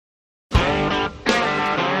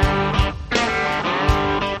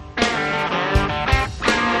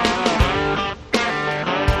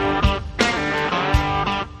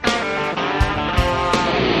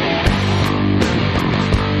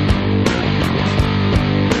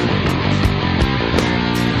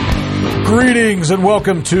Greetings and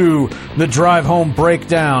welcome to the Drive Home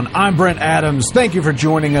Breakdown. I'm Brent Adams. Thank you for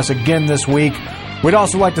joining us again this week. We'd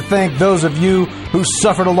also like to thank those of you who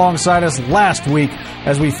suffered alongside us last week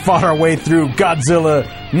as we fought our way through Godzilla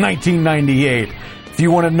 1998. If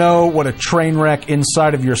you want to know what a train wreck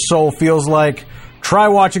inside of your soul feels like, try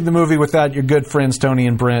watching the movie without your good friends Tony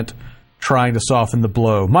and Brent trying to soften the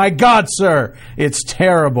blow. My God, sir, it's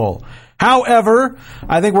terrible. However,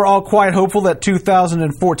 I think we're all quite hopeful that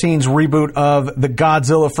 2014's reboot of the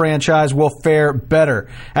Godzilla franchise will fare better.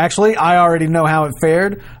 Actually, I already know how it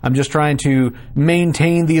fared. I'm just trying to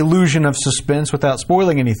maintain the illusion of suspense without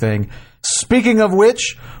spoiling anything. Speaking of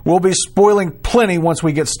which, we'll be spoiling plenty once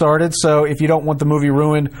we get started, so if you don't want the movie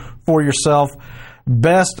ruined for yourself,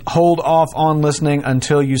 best hold off on listening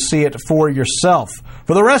until you see it for yourself.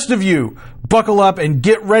 For the rest of you, buckle up and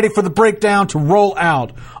get ready for the breakdown to roll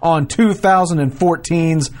out on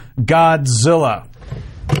 2014's Godzilla.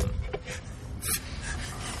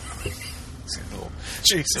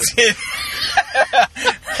 Jesus.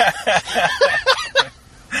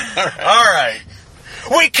 All right.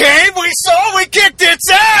 We came, we saw, we kicked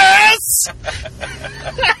its ass!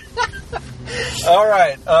 All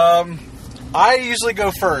right. I usually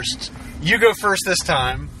go first. You go first this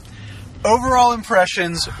time. Overall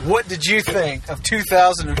impressions, what did you think of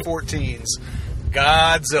 2014's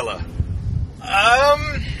Godzilla?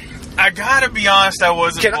 I gotta be honest, I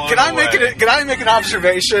wasn't blown Can I away. make an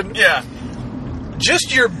observation? Yeah.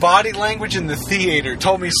 Just your body language in the theater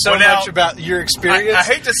told me so much about your experience. I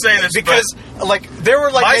hate to say this, because there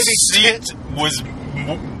were my maybe seat was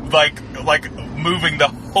like moving the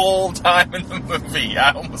whole time in the movie.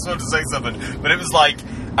 I almost wanted to say something, but it was like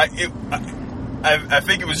I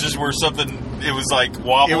think it was just where something, it was like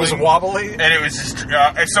wobbling. It was wobbly? And it was just,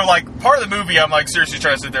 so like part of the movie I'm like seriously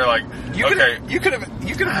trying to sit there like, You could have moved. You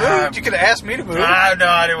could have asked me to move. No, I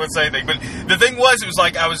didn't want to say anything. But the thing was, it was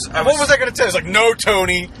like I was. What was I going to tell you? It's like, no,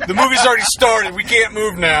 Tony, the movie's already started. We can't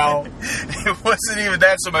move now. It wasn't even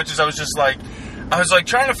that so much as I was just like, I was like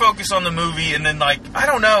trying to focus on the movie, and then like, I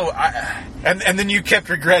don't know. And then you kept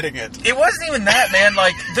regretting it. It wasn't even that, man.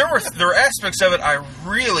 Like there were aspects of it I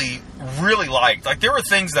really, really liked. Like there were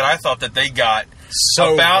things that I thought that they got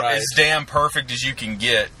so about right. as damn perfect as you can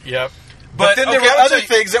get. Yep. But then there were other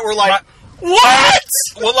things that were like, what?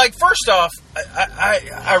 Well, like first off,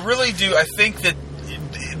 I really do. I think that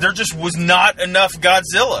there just was not enough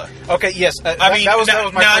Godzilla. Okay, yes. I mean, that was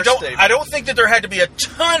my first statement. I don't think that there had to be a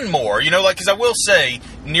ton more. You know, like because I will say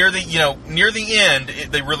near the end,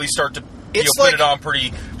 they really start to put it on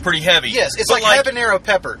pretty heavy. Yes, it's like habanero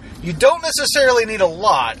pepper. You don't necessarily need a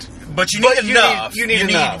lot, but you need enough. You need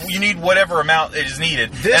enough. You need whatever amount is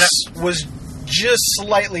needed. This was just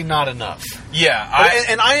slightly not enough. Yeah,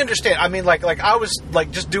 and I understand. I mean, like I was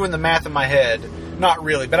like just doing the math in my head. Not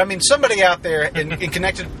really, but I mean, somebody out there in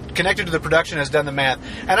connected to the production has done the math,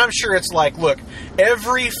 and I'm sure it's like, look,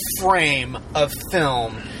 every frame of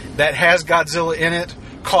film that has Godzilla in it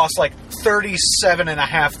costs like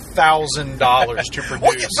 $37,500 to produce.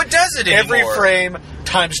 Well, but does it anymore? Every frame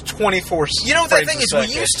times 24. You know, the thing is, we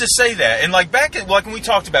used to say that, and like back at like when we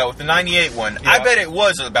talked about with the '98 one, yeah. I bet it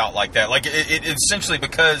was about like that. Like it essentially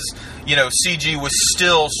because CG was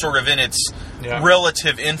still sort of in its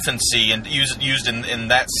relative infancy and used in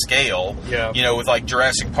that scale. Yeah. With like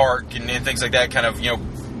Jurassic Park and things like that, kind of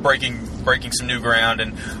breaking some new ground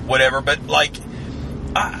and whatever. But like.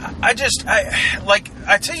 I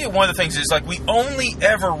tell you, one of the things is like we only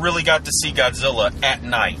ever really got to see Godzilla at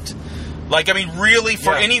night. Like, I mean, really,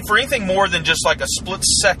 for anything more than just like a split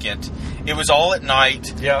second, it was all at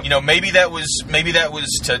night. Yeah. Maybe that was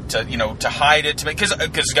to hide it because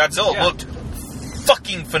Godzilla looked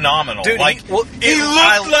fucking phenomenal. Dude, like he looked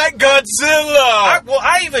like Godzilla.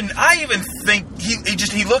 I even think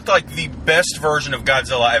he looked like the best version of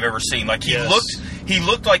Godzilla I've ever seen. Like he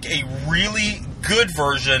looked like a really good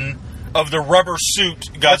version of the rubber suit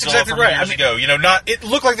Godzilla from years ago. It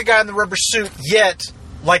looked like the guy in the rubber suit, yet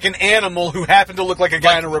like an animal who happened to look like a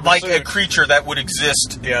guy in a rubber suit. Like a creature that would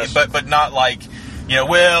exist, but not like,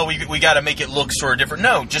 we got to make it look sort of different.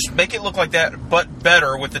 No, just make it look like that, but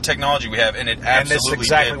better with the technology we have, and it absolutely that's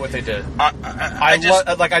exactly did. what they did. I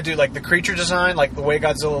do like the creature design, like the way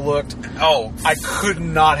Godzilla looked. Oh, I could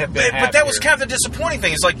not have been happier. But that was kind of the disappointing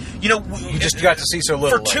thing. It's like, you just got to see so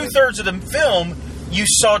little. For 2/3 of the film, you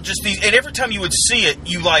saw just these, and every time you would see it,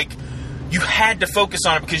 you had to focus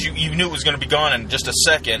on it because you knew it was going to be gone in just a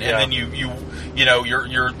second, and then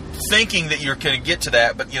you're thinking that you're going to get to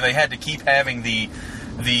that, but they had to keep having the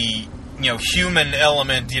human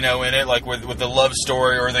element, in it, like with the love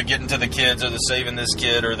story, or the getting to the kids, or the saving this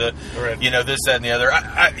kid, or the, this, that, and the other.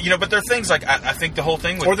 But there are things like, I think the whole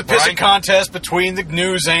thing with... Or the pissing contest between the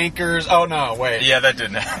news anchors. Oh, no, wait. Yeah, that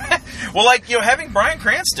didn't happen. Well, having Bryan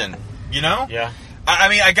Cranston, Yeah.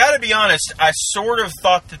 I gotta be honest, I sort of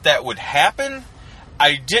thought that would happen.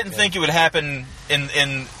 I didn't think it would happen in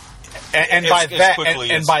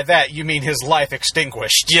by that, you mean his life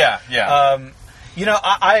extinguished. Yeah.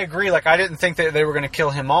 I agree. Like, I didn't think that they were going to kill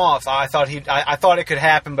him off. I thought it could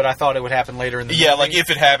happen, but I thought it would happen later in the movie. Yeah, like if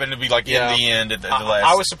it happened, it'd be like in the end at the last.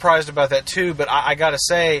 I was surprised about that too, but I got to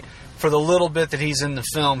say, for the little bit that he's in the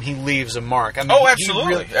film, he leaves a mark. I mean,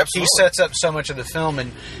 absolutely. He sets up so much of the film,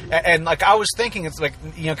 and like I was thinking, it's like,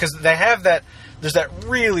 because they have that. There's that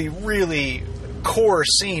really, really core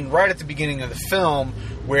scene right at the beginning of the film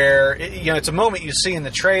where it's a moment you see in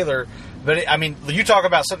the trailer. But you talk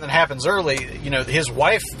about something that happens early. His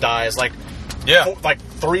wife dies like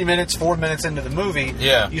 4 minutes into the movie.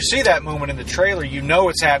 Yeah, you see that moment in the trailer.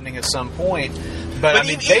 It's happening at some point. But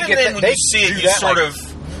even when you see it, you sort of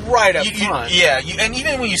right up front. And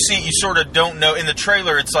even when you see it, you sort of don't know. In the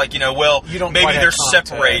trailer, it's like, maybe they're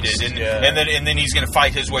separated, and then he's going to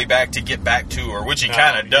fight his way back to get back to her, which he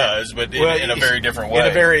kind of does, but in a very different way. In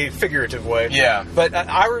a very figurative way. Yeah. But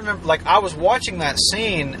I remember, like, I was watching that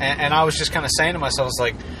scene, and I was just kind of saying to myself, I was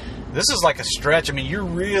like, this is like a stretch. I mean, you're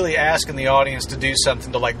really asking the audience to do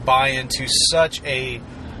something to, like, buy into such an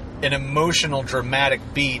emotional, dramatic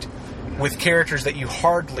beat with characters that you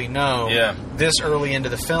hardly know this early into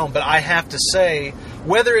the film. But I have to say,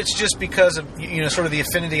 whether it's just because of sort of the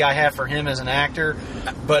affinity I have for him as an actor,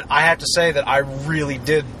 but I have to say that I really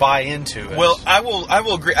did buy into it. Well, I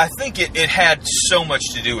will agree. I think it had so much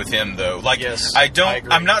to do with him, though. Like, yes,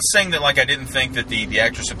 I'm not saying that, like, I didn't think that the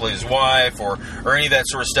actress who played his wife or any of that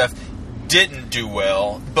sort of stuff didn't do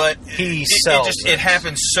well, but it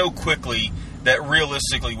happened so quickly that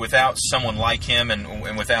realistically, without someone like him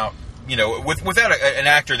and without without an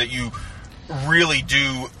actor that you really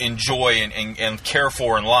do enjoy and care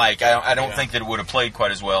for and like, I don't think that it would have played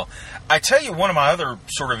quite as well. I tell you, one of my other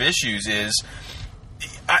sort of issues is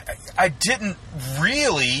I didn't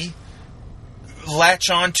really latch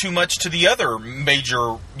on too much to the other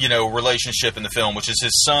major, relationship in the film, which is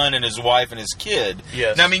his son and his wife and his kid.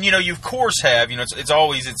 Yes. Now, I mean, you of course have, it's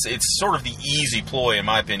always, it's sort of the easy ploy, in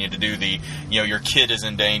my opinion, to do the, your kid is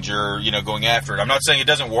in danger, going after it. I'm not saying it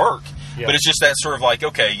doesn't work, but it's just that sort of like,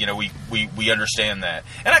 okay, we understand that.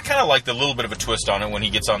 And I kind of like the little bit of a twist on it when he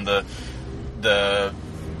gets on the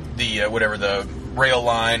rail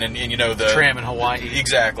line and the tram in Hawaii,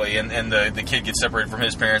 exactly, and the kid gets separated from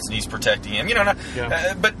his parents and he's protecting him,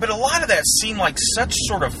 but a lot of that seemed like such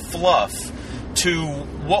sort of fluff to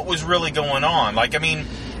what was really going on. Like, I mean,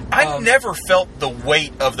 I never felt the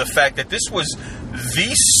weight of the fact that this was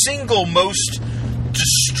the single most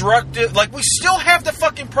destructive. Like, we still have the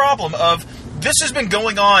fucking problem of this has been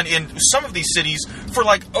going on in some of these cities for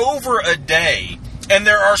like over a day. And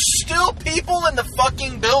there are still people in the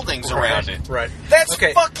fucking buildings around it. Right. That's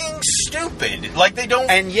fucking stupid. Like, they don't...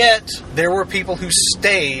 And yet, there were people who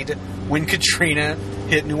stayed when Katrina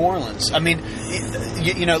hit New Orleans. I mean,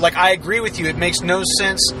 like, I agree with you. It makes no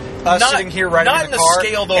sense sitting here riding in the car. Not in the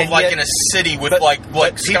scale, though, of, like, in a city with, like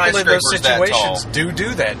skyscrapers in those that situations tall. do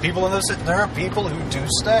that. There are people who do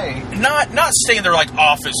stay. Not stay in their, like,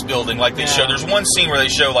 office building like they show. There's one scene where they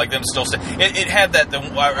show, like, them still stay. It had that...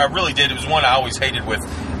 I really did. It was one I always hated with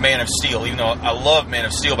Man of Steel, even though I love Man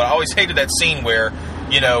of Steel, but I always hated that scene where,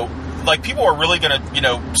 like, people are really going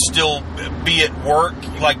to, still be at work,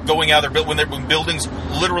 like, going out of their when buildings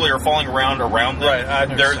literally are falling around them. Right, I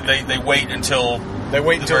understand. They wait until the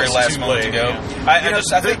very last moment to go. Yeah.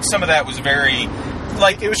 I think some of that was very...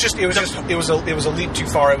 Like, it was a leap too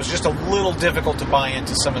far. It was just a little difficult to buy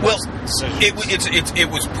into some of those decisions. It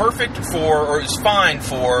was perfect or it's fine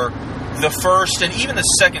for the first and even the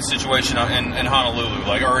second situation in Honolulu,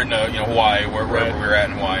 like, or in Hawaii, wherever we were at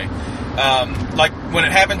in Hawaii. Like, when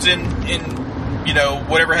it happens in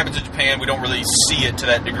whatever happens in Japan, we don't really see it to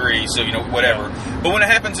that degree, so whatever. Yeah. But when it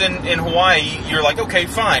happens in Hawaii, you're like, okay,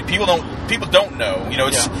 fine. People don't know.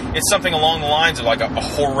 It's something along the lines of like a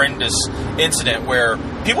horrendous incident where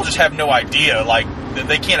people just have no idea. Like,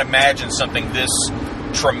 they can't imagine something this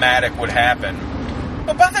traumatic would happen.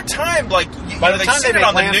 But by the time, they sit it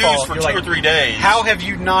on the news for 2 or 3 days. How have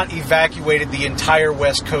you not evacuated the entire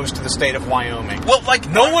west coast of the state of Wyoming? Well, like,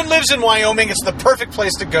 no one lives in Wyoming. It's the perfect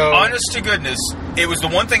place to go. Honest to goodness, it was the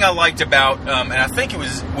one thing I liked about, and I think it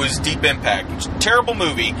was Deep Impact. It's a terrible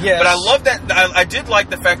movie, yes. But I love that. I did like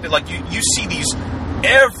the fact that, like, you see these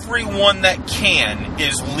everyone that can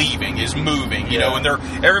is leaving, is moving, you know, and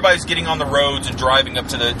everybody's getting on the roads and driving up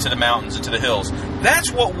to the mountains and to the hills.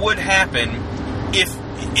 That's what would happen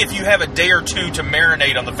if you have a day or two to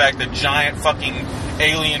marinate on the fact that giant fucking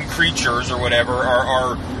alien creatures or whatever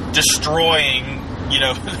are destroying, you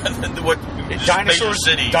know, what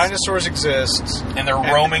cities. Dinosaurs exist, and they're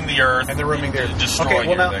roaming the earth, destroying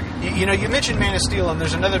everything. Now, you know, you mentioned Man of Steel, and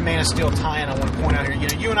there's another Man of Steel tie-in I want to point out here. You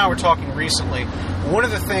know, you and I were talking recently. One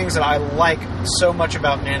of the things that I like so much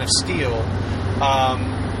about Man of Steel,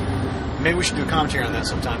 maybe we should do a commentary on that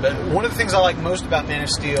sometime, but one of the things I like most about Man of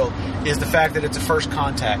Steel is the fact that it's a first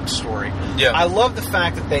contact story. Yeah. I love the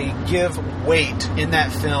fact that they give weight in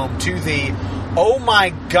that film to the, oh my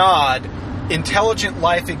God, intelligent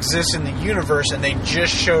life exists in the universe and they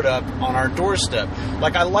just showed up on our doorstep.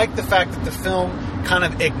 Like, I like the fact that the film kind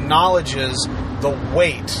of acknowledges the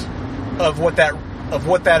weight of what that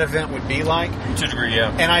event would be like. To a degree,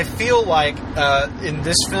 yeah. And I feel like in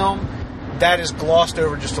this film that is glossed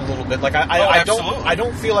over just a little bit. Like I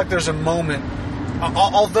don't feel like there's a moment,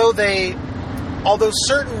 although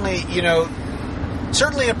certainly, you know,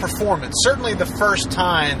 certainly a performance, certainly the first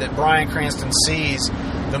time that Bryan Cranston sees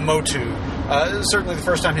the Motu, certainly the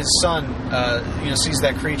first time his son, you know, sees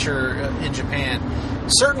that creature in Japan,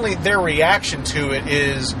 certainly their reaction to it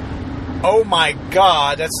is, oh my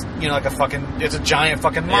God, that's, you know, like it's a giant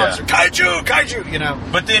fucking monster, kaiju, you know.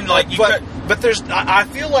 But then, like, but there's, I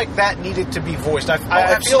feel like that needed to be voiced. I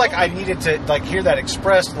feel like I needed to, like, hear that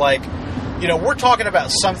expressed. Like, you know, we're talking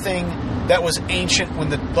about something that was ancient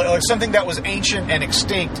something that was ancient and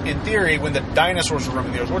extinct in theory when the dinosaurs were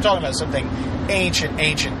roaming the earth. We're talking about something ancient,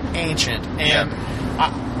 and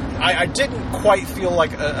I didn't quite feel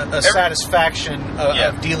like a satisfaction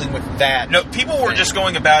of dealing with that. No, people were just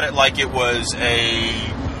going about it like it was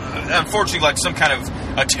unfortunately, like some kind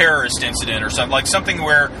of a terrorist incident or something, like something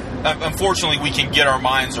where, unfortunately, we can get our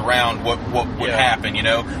minds around what would happen, you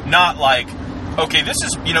know? Not like, okay, this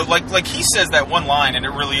is, you know, like he says that one line, and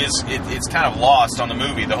it really is, it's kind of lost on the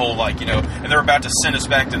movie, the whole, like, you know, and they're about to send us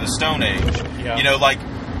back to the Stone Age. Yeah. You know, like,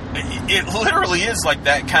 it literally is like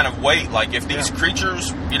that kind of weight. Like, if these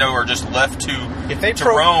creatures, you know, are just left to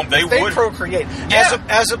roam, they would procreate. Yeah.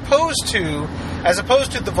 As opposed to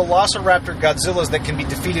the Velociraptor Godzillas that can be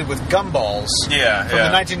defeated with gumballs from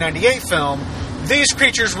the 1998 film, these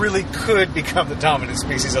creatures really could become the dominant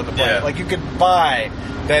species of the planet. Yeah. Like, you could buy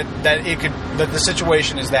that the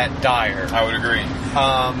situation is that dire. I would agree.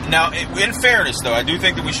 Now, in fairness, though, I do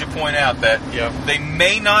think that we should point out that they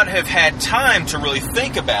may not have had time to really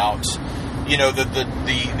think about, you know,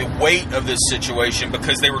 the weight of this situation,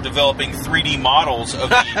 because they were developing 3D models of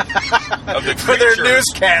the for their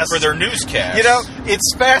newscasts. For their newscasts. You know,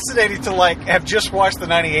 it's fascinating to, like, have just watched the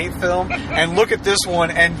 98 film and look at this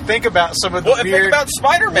one and think about some of the weird... think about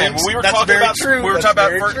Spider-Man. When we were talking about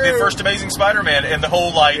the first Amazing Spider-Man, and the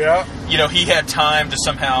whole, like, you know, he had time to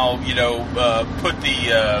somehow, you know, put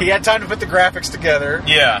the... he had time to put the graphics together.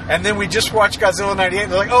 Yeah. And then we just watched Godzilla 98,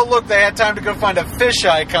 and they're like, oh, look, they had time to go find a fish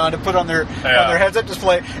icon to put on their heads-up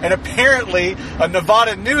display, and apparently a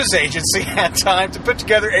Nevada news agency had time to put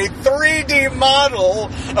together a 3D model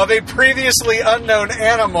of a previously unknown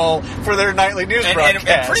animal for their nightly news broadcast.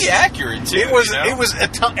 And pretty accurate, too. It was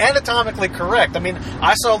anatomically correct. I mean,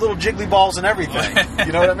 I saw little jiggly balls and everything.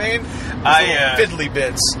 You know what I mean? Little fiddly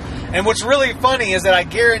bits. And what's really funny is that I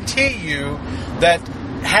guarantee you that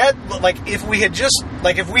if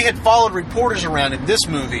we had followed reporters around in this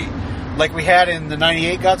movie, like we had in the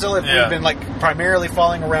 98 Godzilla, if we'd been, like, primarily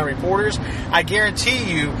following around reporters, I guarantee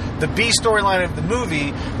you the B storyline of the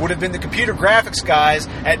movie would have been the computer graphics guys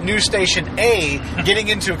at News Station A getting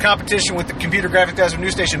into a competition with the computer graphics guys of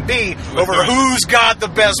News Station B over who's got the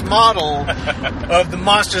best model of the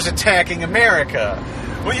monsters attacking America.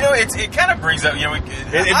 Well, you know, it kind of brings up, you know... It'd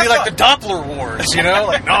be like the Doppler Wars, you know?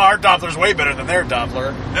 Like, no, our Doppler's way better than their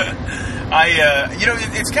Doppler. You know,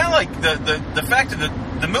 it's kind of like the fact of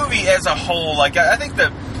the movie as a whole. Like, I think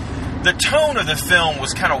the tone of the film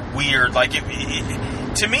was kind of weird. Like, to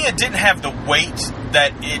me, it didn't have the weight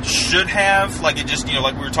that it should have. Like, it just, you know,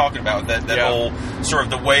 like we were talking about, that whole sort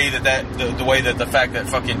of the way that the fact that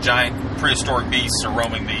fucking giant prehistoric beasts are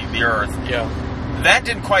roaming the earth. Yeah. That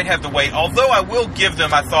didn't quite have the weight. Although I will give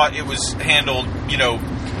them, I thought it was handled, you know...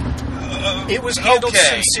 it was handled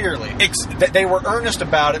sincerely. They were earnest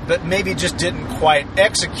about it, but maybe just didn't quite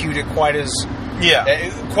execute it quite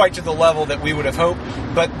to the level that we would have hoped.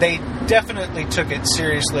 But they definitely took it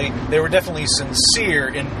seriously. They were definitely sincere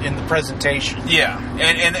in the presentation. Yeah,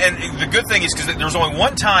 and the good thing is, because there was only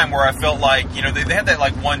one time where I felt like, you know, they had that,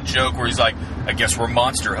 like, one joke where he's like, I guess we're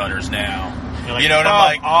monster hunters now. Like, you know, and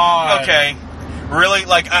I'm like, okay. Really?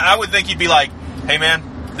 Like, I would think he'd be like, hey, man,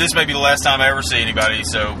 this may be the last time I ever see anybody,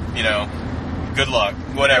 so, good luck.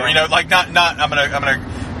 Whatever. Like, not I'm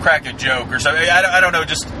gonna crack a joke or something. I don't know,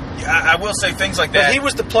 just... I will say things like that. But he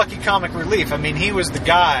was the plucky comic relief. I mean, he was the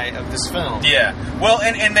guy of this film. Yeah. Well,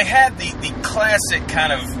 and they had the classic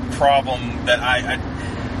kind of problem that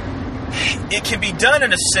it can be done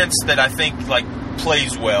in a sense that I think, like,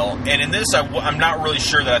 plays well. And in this, I'm not really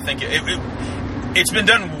sure that I think it's been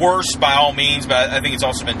done worse by all means, but I think it's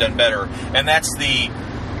also been done better. And that's the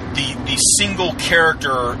single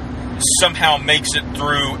character somehow makes it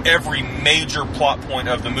through every major plot point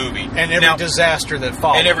of the movie. And every disaster that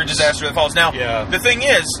follows. Now, the thing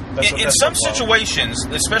is, in some situations,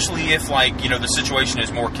 especially if, like, the situation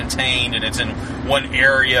is more contained and it's in one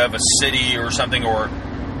area of a city or something, or,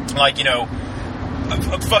 like, a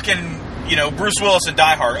fucking... Bruce Willis in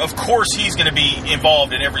Die Hard, of course he's going to be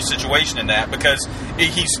involved in every situation in that, because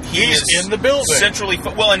he's in the building centrally.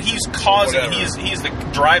 Well, and he's causing. He's the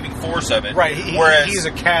driving force of it. Right. He's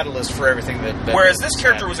a catalyst for everything that whereas this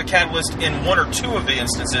character was a catalyst in one or two of the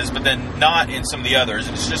instances, but then not in some of the others.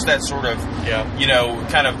 It's just that sort of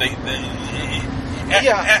kind of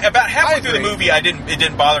about halfway through the movie, it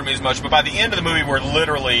didn't bother me as much, but by the end of the movie, where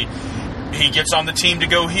literally he gets on the team to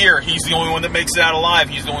go here. He's the only one that makes it out alive.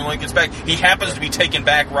 He's the only one that gets back. He happens to be taken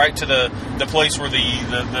back right to the place where the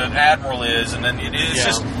Admiral is, and then it's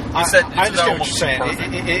just... I understand what you're saying.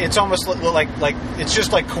 It's almost like it's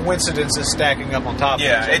just like coincidences stacking up on top of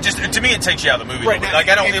each other. It just, to me, it takes you out of the movie. Right, like,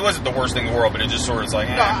 it wasn't the worst thing in the world, but it just sort of is like...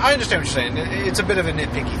 No, I understand what you're saying. It's a bit of a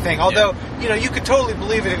nitpicky thing. Although, you could totally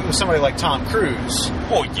believe it if it was somebody like Tom Cruise.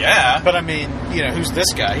 Well, yeah. But, I mean, who's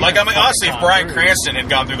this guy? Like, I mean, honestly, if Bryan Cranston had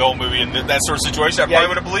gone through the whole movie in that sort of situation, I probably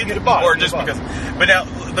would have believed it. Or just because... But now,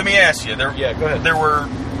 let me ask you. Go ahead. There were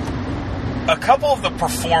a couple of the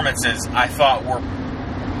performances I thought were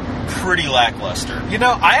pretty lackluster.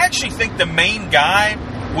 I actually think the main guy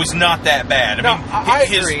was not that bad. I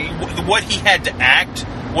agree. What he had to act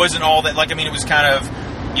wasn't all that. Like, I mean, it was kind of,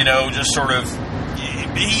 just sort of.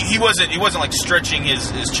 He wasn't like stretching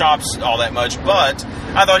his chops all that much, but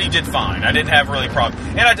I thought he did fine. I didn't have really a problem,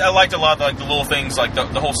 and I liked a lot of, like, the little things, like the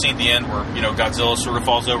whole scene at the end where Godzilla sort of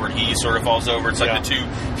falls over and he sort of falls over. It's like the two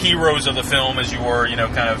heroes of the film, as you were,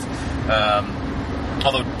 kind of.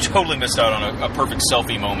 Although totally missed out on a perfect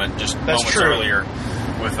selfie moment moments earlier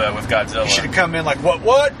with Godzilla. He should have come in like,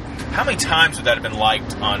 what? How many times would that have been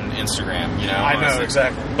liked on Instagram? I know,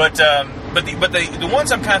 exactly. But the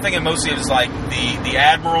ones I'm kind of thinking mostly is like the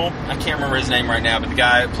Admiral. I can't remember his name right now, but the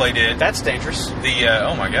guy that played it. That's dangerous.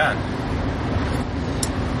 Oh my god.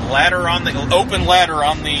 Open ladder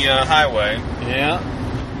on the highway. Yeah.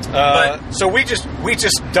 So we just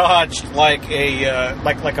dodged like a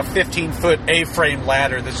 15-foot A-frame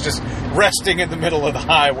ladder that's just resting in the middle of the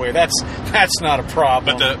highway. That's not a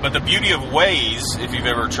problem. But the beauty of Waze, if you've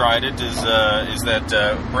ever tried it, is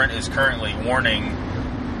that Brent is currently warning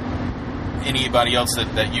anybody else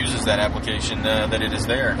that uses that application that it is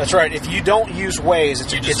there. That's right. If you don't use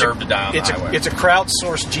Waze, you deserve to die on the highway. It's a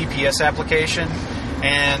crowdsourced GPS application.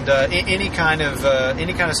 And any kind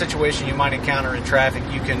of situation you might encounter in traffic,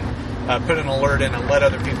 you can put an alert in and let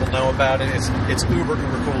other people know about it. It's uber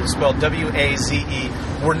cool. It's spelled W-A-Z-E.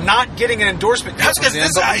 We're not getting an endorsement. That's because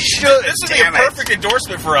this would be a perfect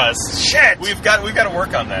endorsement for us. Shit, we've got to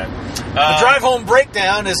work on that. The Drive Home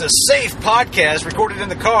Breakdown is a safe podcast recorded in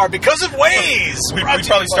the car because of Waze. We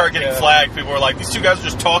probably start getting flagged. People are like, these two guys are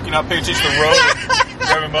just talking, not paying attention to the road,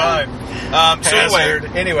 driving by. So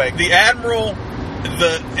anyway, the Admiral.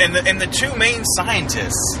 The two main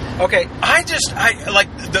scientists. Okay, I like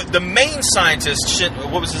the main scientist.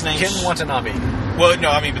 What was his name? Ken Watanabe. Well, no,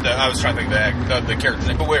 I mean, but I was trying to think of the character's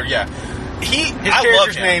name. But where? Yeah, his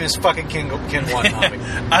character's name is fucking Ken Watanabe.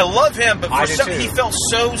 I love him, but for some, he felt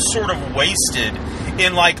so sort of wasted.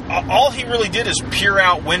 In like all he really did is peer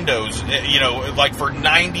out windows. Like for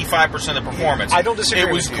 95% of the performance. I don't disagree.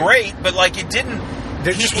 It was great, but like it didn't.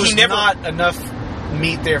 There just was not enough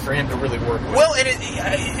meat there for him to really work with. Well,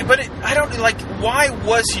 I don't like. Why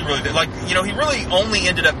was he really there? Like, he really only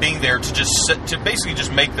ended up being there to basically just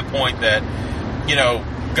make the point that,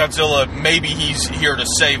 Godzilla, maybe he's here to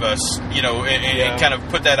save us, and kind of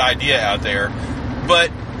put that idea out there. But,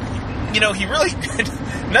 he really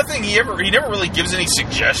nothing. He never really gives any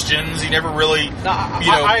suggestions. He never really,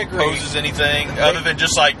 I agree. poses anything other than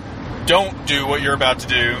just like, don't do what you're about to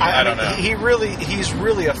do. I don't know. He's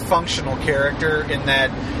really a functional character in that,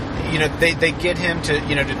 they get him to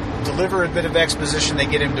deliver a bit of exposition. They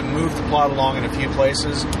get him to move the plot along in a few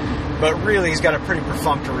places. but really he's got a pretty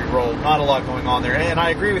perfunctory role. Not a lot going on there. And I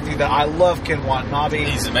agree with you that I love Ken Watanabe.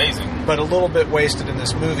 He's amazing. But a little bit wasted in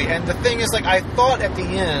this movie. And the thing is, like, I thought at the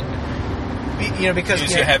end, because he's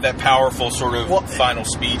going to have that powerful sort of final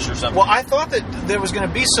speech or something. Well, I thought that there was going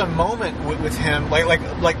to be some moment with him,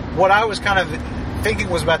 like what I was kind of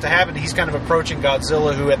thinking was about to happen. He's kind of approaching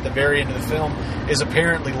Godzilla, who at the very end of the film is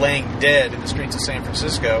apparently laying dead in the streets of San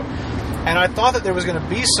Francisco. And I thought that there was going to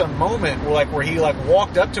be some moment where he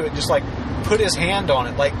walked up to it, and just put his hand on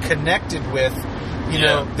it, connected with.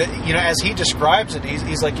 As he describes it,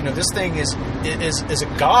 he's like, this thing is a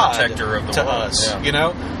god protector of the to world, us.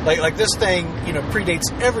 yeah. Like this thing, predates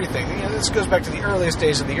everything. This goes back to the earliest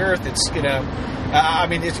days of the Earth. It's it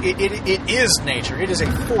is nature. It is a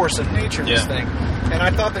force of nature. This thing, and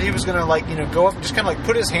I thought that he was going to go up and just kind of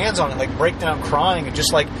put his hands on it, break down crying, and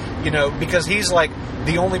just because he's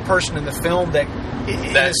the only person in the film that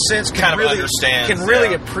in a sense can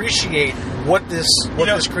really appreciate what this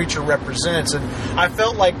creature represents. And I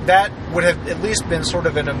felt like that would have at least been sort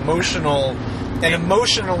of an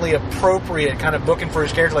emotionally appropriate kind of booking for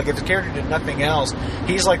his character. Like, if the character did nothing else,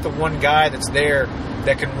 he's like the one guy that's there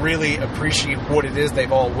that can really appreciate what it is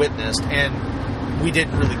they've all witnessed, and we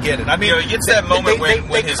didn't really get it. I mean, it gets that moment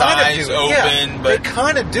when his eyes open, but they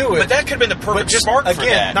kind of do it. But that could have been the perfect spark for that.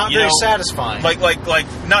 Again, not very satisfying. Like,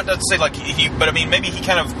 not to say but I mean, maybe he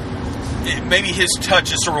kind of. Maybe his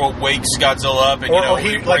touch is sort of what wakes Godzilla up, and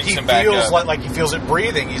he brings him back feels up. Like he feels it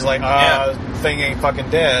breathing. He's like, thing ain't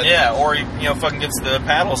fucking dead. Yeah, or he fucking gets the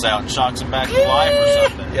paddles out and shocks him back to life or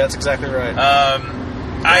something. Yeah, that's exactly right.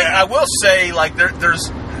 I will say, I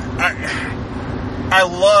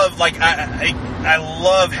love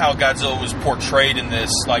how Godzilla was portrayed in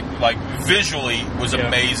this. Like visually was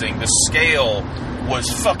amazing. The scale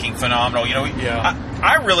was fucking phenomenal.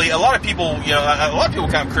 I really, a lot of people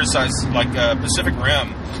kind of criticize Pacific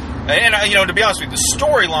Rim, and to be honest with you, the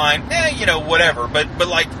storyline, whatever. But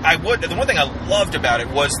the one thing I loved about it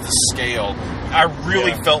was the scale. I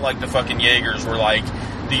really felt like the fucking Jaegers were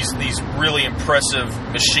these really impressive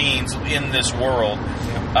machines in this world.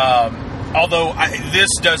 Although this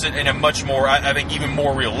does it in a much more, I think, even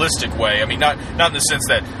more realistic way. I mean, not in the sense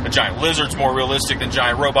that a giant lizard's more realistic than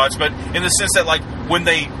giant robots, but in the sense that, when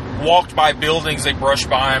they walked by buildings, they brushed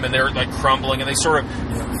by them, and they're, crumbling, and they sort of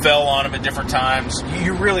fell on them at different times.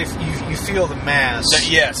 You really, you feel the mass.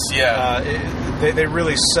 Yes, yeah. They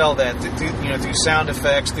really sell that, through sound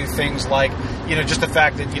effects, through things like, just the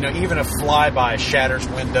fact that, even a flyby shatters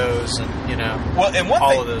windows, and,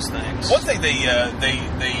 all of those things. One thing they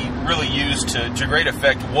really used to great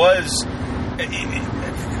effect was,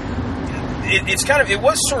 it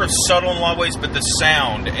was sort of subtle in a lot of ways, but the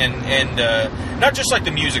sound and not just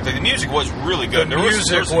the music. The music was really good. The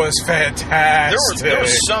music was fantastic. There were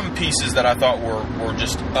some pieces that I thought were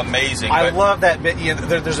just amazing. I love that bit.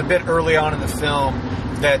 There's a bit early on in the film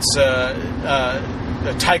that's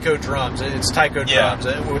taiko drums. It's taiko drums,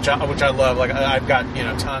 which I love. I've got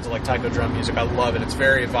tons of taiko drum music. I love it. It's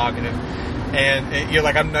very evocative. And you're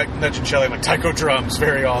I'm nudging Shelley, taiko drums,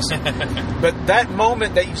 very awesome. But that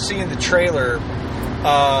moment that you see in the trailer,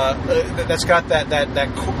 that's got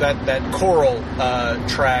that choral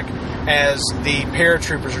track as the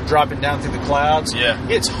paratroopers are dropping down through the clouds. Yeah,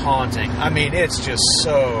 it's haunting. I mean, it's just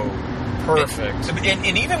so perfect.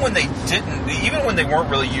 And even when they weren't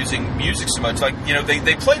really using music so much,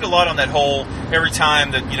 they played a lot on that whole, every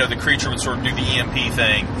time that the creature would sort of do the EMP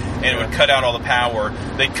thing and it would cut out all the power,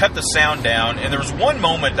 they cut the sound down. And there was one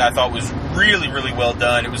moment that I thought was really, really well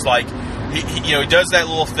done. It was he does that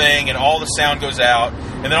little thing and all the sound goes out,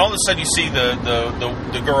 and then all of a sudden you see the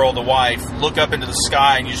girl, the wife, look up into the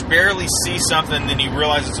sky, and you just barely see something, and then you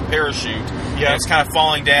realize it's a parachute. Yeah, and it's kind of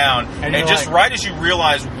falling down, and just right as you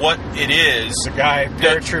realize what it is, the guy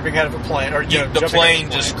paratrooping out of a plane, or the plane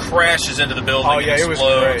just crashes into the building. Oh yeah, and it was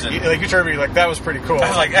great. You told me that was pretty cool. I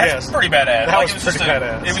was that's pretty badass. That was pretty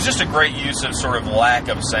badass. It was just a great use of sort of lack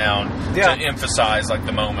of sound to emphasize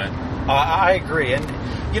the moment. I agree, and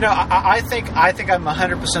I think I'm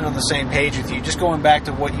 100% on the same page with you. Just going back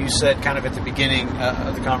to what you said kind of at the beginning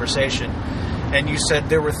of the conversation, and you said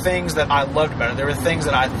there were things that I loved about it. There were things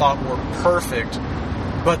that I thought were perfect,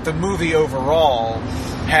 but the movie overall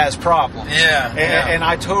has problems. Yeah, and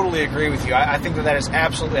I totally agree with you. I think that is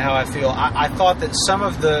absolutely how I feel. I thought that some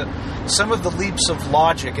of the leaps of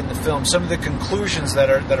logic in the film, some of the conclusions that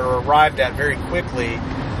are arrived at very quickly,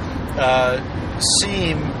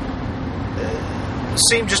 seem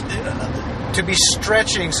just to be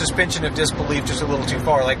stretching suspension of disbelief just a little too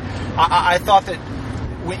far. I thought that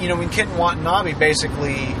when Ken Watanabe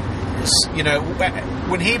basically,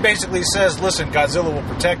 when he basically says, "Listen, Godzilla will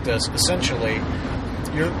protect us," essentially,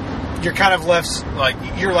 you're kind of left like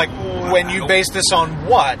you're like, when you base this on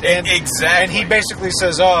what? And exactly. And he basically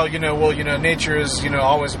says, oh, nature is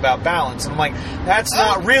always about balance. And I'm like, that's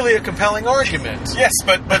not really a compelling argument. Yes,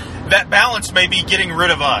 but that balance may be getting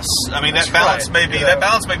rid of us. I mean, that balance may be that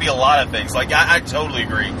balance may be a lot of things. Like I totally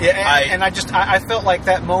agree. Yeah, and I felt like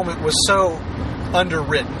that moment was so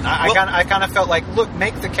underwritten. I kind of felt like, look,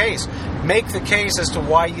 make the case as to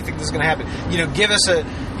why you think this is going to happen.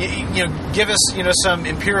 Give us some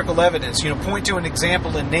empirical evidence. Point to an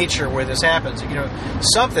example in nature where this happens.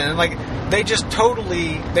 Something. And like they just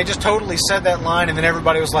totally said that line, and then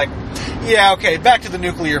everybody was like, yeah, okay, back to the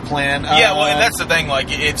nuclear plan. Yeah, well, and that's the thing. Like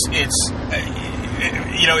it's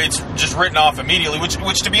just written off immediately,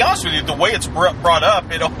 which to be honest with you, the way it's brought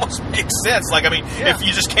up, it almost makes sense. Like, I mean, if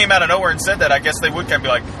you just came out of nowhere and said that, I guess they would kind of be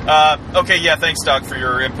like, okay, yeah, thanks, Doc, for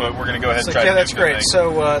your input. We're going to go ahead and try to do that's great. thing.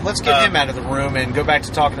 So let's get him out of the room and go back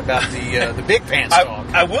to talking about the big pants dog.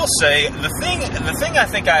 I will say, the thing I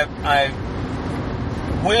think I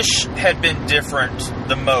wish had been different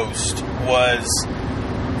the most was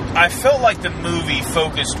I felt like the movie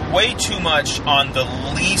focused way too much on the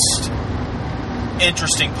least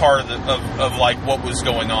interesting part of like what was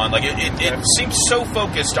going on. Like it seemed so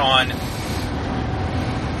focused on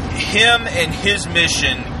him and his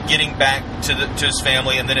mission getting back to his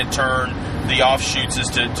family, and then in turn the offshoots is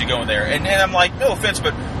to go in there. And I'm like, no offense,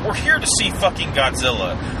 but we're here to see fucking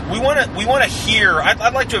Godzilla. We want to hear.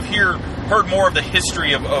 I'd like to have heard more of the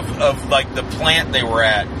history of like the plant they were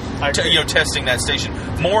at, testing that station.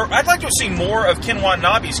 I'd like to have seen more of Ken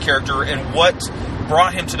Watanabe's character and what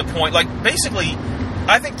brought him to the point. Like, basically,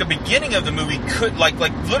 I think the beginning of the movie could, like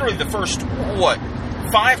literally the first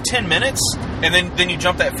 5-10 minutes, and then you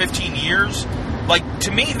jump that 15 years. Like,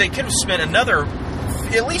 to me, they could have spent another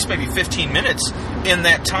at least maybe 15 minutes in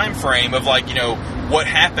that time frame of what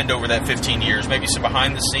happened over that 15 years, maybe some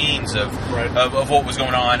behind the scenes of what was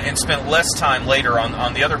going on, and spent less time later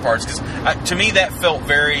on the other parts. Because to me, that felt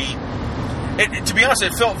very. To be honest,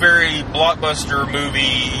 it felt very blockbuster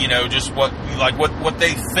movie. Just what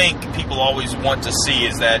they think people always want to see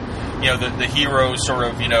is that the hero sort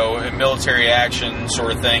of military action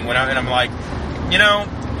sort of thing. And I'm like,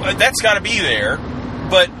 that's got to be there,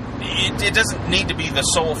 but it doesn't need to be the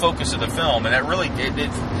sole focus of the film. And that really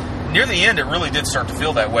near the end, it really did start to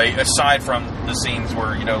feel that way. Aside from the scenes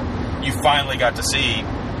where you finally got to see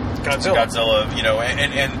Godzilla,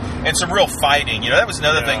 and some real fighting. That was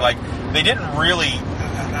another thing. Like, they didn't really.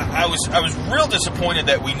 I was real disappointed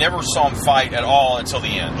that we never saw him fight at all until the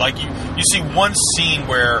end. Like, you see one scene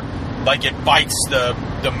where like it bites the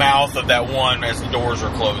mouth of that one as the doors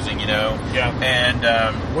are closing, Yeah.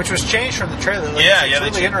 And which was changed from the trailer. Like, it's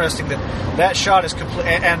really interesting that shot is complete.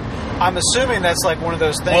 And I'm assuming that's like one of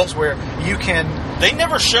those things where you can. They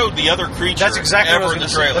never showed the other creature. That's exactly ever what in the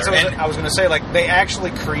trailer. That's what I was going to say. Like, they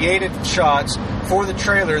actually created shots for the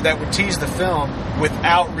trailer that would tease the film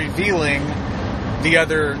without revealing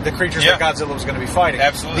the creatures that Godzilla was going to be fighting.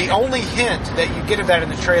 Absolutely. The only hint that you get of that in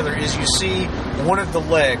the trailer is you see one of the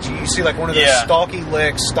legs. You see like one of those stalky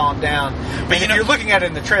legs stomp down. But if you're looking at it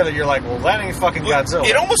in the trailer, you're like, well, that ain't fucking Godzilla.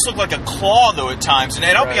 It almost looked like a claw, though, at times. And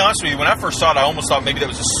I'll be honest with you, when I first saw it, I almost thought maybe that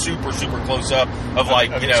was a super, super close up of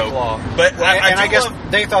claw. But I guess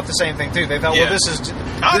they thought the same thing too. They thought, well, this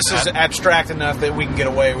is abstract enough that we can get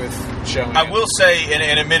away with showing. I will say,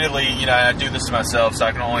 and admittedly, I do this to myself, so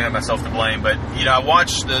I can only have myself to blame. But I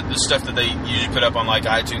watch the stuff that they usually put up on like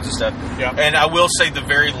iTunes and stuff. Yeah. And I will say the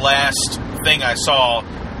very last thing I saw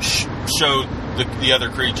showed the other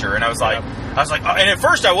creature, and I was like, oh, and at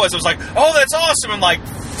first I was like, oh, that's awesome. I'm like,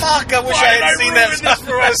 fuck, I wish I had seen that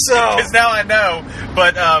for myself. Because now I know.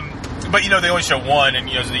 But they only show one, and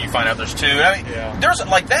so you find out there's two. I mean, there's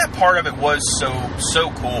like that part of it was so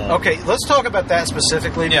cool. Okay, let's talk about that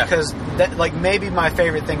specifically because that, like, maybe my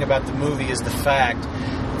favorite thing about the movie is the fact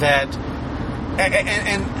that,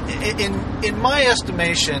 and in my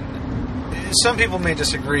estimation, some people may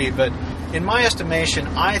disagree, but in my estimation,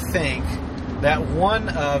 I think that one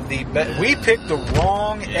of the we picked the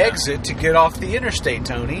wrong exit to get off the interstate,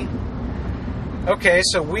 Tony. Okay,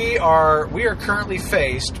 so we are currently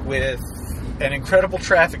faced with an incredible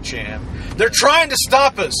traffic jam. They're trying to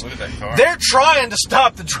stop us. Look at that car. They're trying to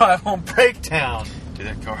stop the drive-home breakdown. Dude,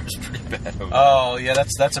 that car is pretty bad. Oh yeah,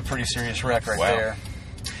 that's a pretty serious wreck right there.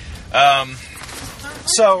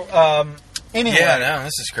 Anyway,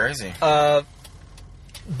 this is crazy.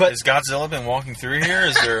 But has Godzilla been walking through here?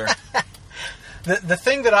 Is there the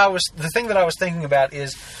thing that I was thinking about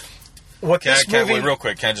is what this movie. Wait, real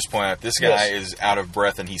quick, can I just point out this guy is out of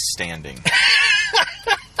breath and he's standing.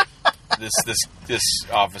 this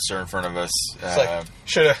officer in front of us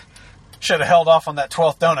should have should have held off on that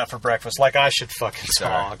 12th donut for breakfast, like I should fucking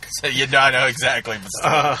talk. So, I know exactly.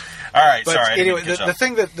 All right, but sorry. Anyway,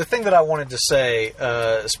 the thing that I wanted to say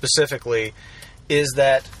specifically is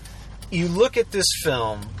that you look at this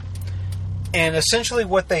film, and essentially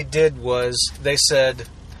what they did was they said,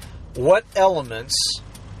 what elements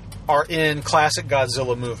are in classic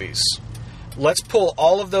Godzilla movies? Let's pull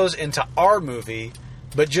all of those into our movie,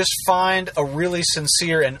 but just find a really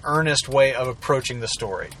sincere and earnest way of approaching the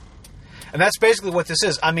story. And that's basically what this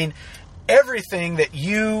is. I mean, everything that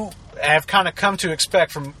you have kind of come to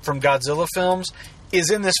expect from Godzilla films is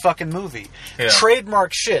in this fucking movie. Yeah.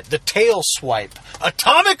 Trademark shit, the tail swipe,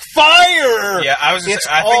 atomic fire. Yeah,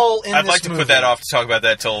 I'd like to put that off to talk about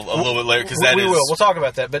that till a little bit later, because we will. We'll talk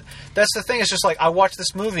about that. But that's the thing. It's just like I watched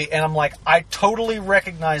this movie and I'm like, I totally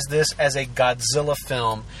recognize this as a Godzilla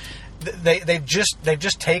film. They've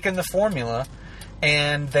just taken the formula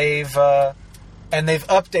and they've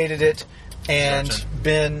updated it and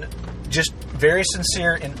been just very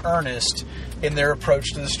sincere and earnest in their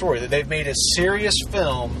approach to the story. That they've made a serious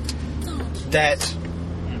film that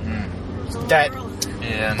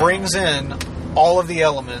brings in all of the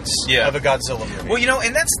elements of a Godzilla movie. Well,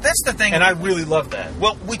 and that's the thing, and I really love that.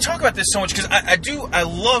 Well, we talk about this so much because I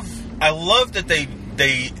love that they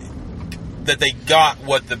got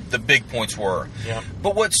what the big points were. Yeah.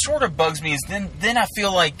 But what sort of bugs me is then I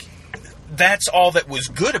feel like that's all that was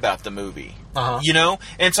good about the movie. And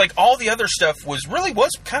it's like all the other stuff was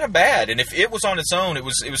kind of bad, and if it was on its own, it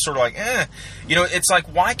was sort of like it's like,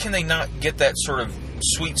 why can they not get that sort of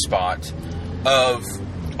sweet spot of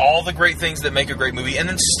all the great things that make a great movie and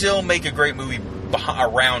then still make a great movie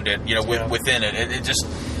around it, within it. It just,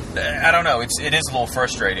 I don't know, it is a little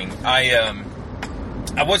frustrating. I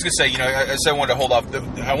was going to say, I said I wanted to hold off.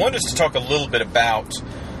 I wanted us to talk a little bit about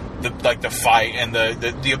the fight and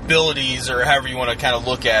the abilities, or however you want to kind of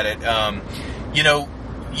look at it.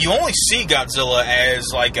 You only see Godzilla as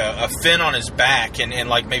like a fin on his back and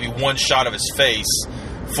like maybe one shot of his face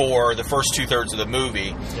for the first 2/3 of the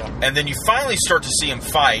movie. Yeah. And then you finally start to see him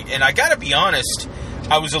fight. And I got to be honest,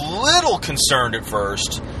 I was a little concerned at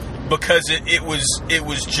first because it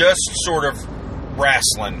was just sort of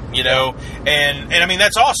wrestling, and I mean,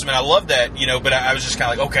 that's awesome, and I love that, but I was just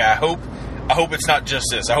kind of like, okay, I hope it's not just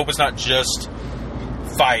this. I hope it's not just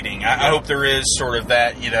fighting. I hope there is sort of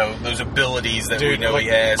that, those abilities that we know he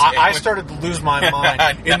has. I started to lose my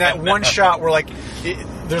mind in that one shot where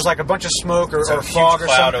there's like a bunch of smoke or fog or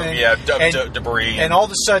something. Of debris. And all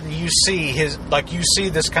of a sudden you see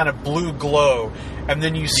this kind of blue glow, and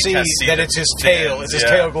then you see that it's his tail. It's his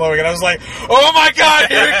tail glowing, and I was like, "Oh my god,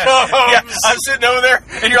 here it comes!" I'm sitting over there,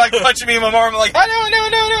 and you're like punching me in my arm. I'm like, no,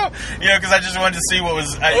 because I just wanted to see what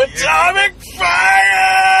was atomic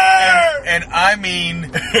fire. And I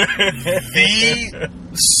mean,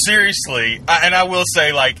 seriously, and I will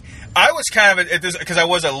say, like, I was kind of at this because I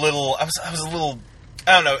was a little.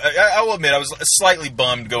 I don't know. I will admit I was slightly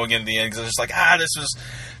bummed going into the end because I was just like, this was,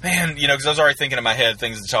 man, because I was already thinking in my head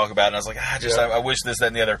things to talk about, and I was like, I wish this, that,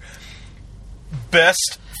 and the other.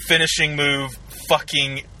 Best finishing move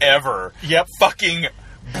fucking ever. Yep. Fucking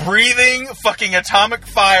breathing fucking atomic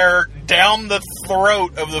fire down the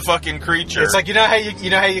throat of the fucking creature. It's like, you know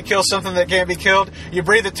how you kill something that can't be killed? You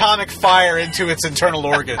breathe atomic fire into its internal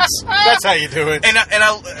organs. That's how you do it. And I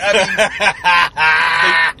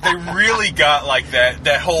mean, they really got like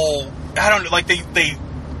that whole, I don't know, like they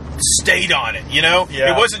stayed on it,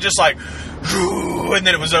 Yeah. It wasn't just like, and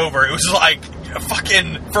then it was over. It was like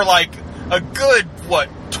fucking for like a good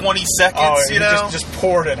 20 seconds, just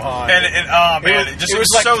poured it on. And it was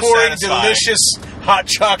like so pouring satisfying. delicious hot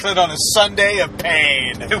chocolate on a sundae of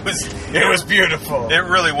pain. It was beautiful. It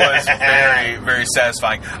really was very, very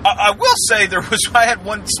satisfying. I will say I had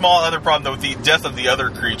one small other problem though with the death of the other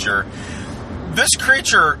creature. This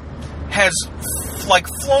creature has like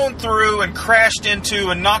flown through and crashed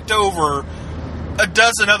into and knocked over a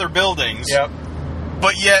dozen other buildings. Yep.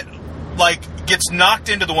 But yet, like, gets knocked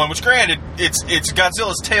into the one, which granted, it's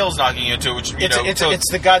Godzilla's tail's knocking into it, which,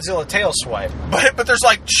 it's the Godzilla tail swipe. But there's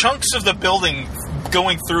like chunks of the building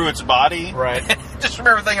going through its body. Right. Just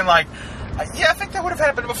remember thinking like, I think that would have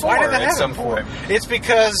happened before. Why did that happen before? It's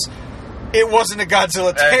because it wasn't a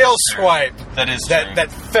Godzilla tail swipe. That is true.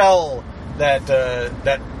 That fell that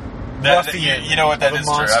ruffian. You know what, that is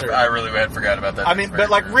monster. True. I really had forgot about that. I mean, but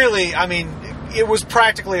like, really, I mean, it was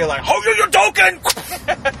practically like, "Oh, you're joking!"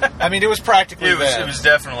 I mean, it was practically that. It was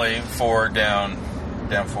definitely forward, down,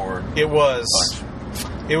 forward. It was.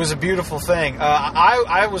 Punch. It was a beautiful thing.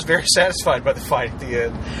 I was very satisfied by the fight at the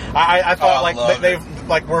end. I thought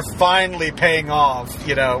like we're finally paying off.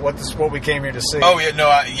 You know what we came here to see. Oh yeah, no,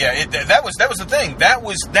 that was the thing.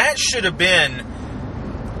 That should have been.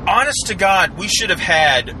 Honest to God, we should have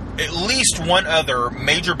had at least one other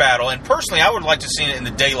major battle, and personally, I would like to see it in the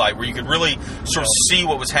daylight where you could really sort of see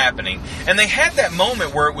what was happening. And they had that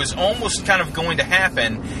moment where it was almost kind of going to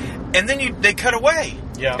happen, and then they cut away.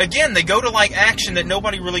 Yeah. Again, they go to like action that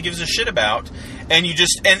nobody really gives a shit about, and you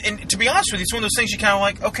just and to be honest with you, it's one of those things you kind of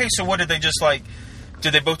like. Okay, so what did they just like?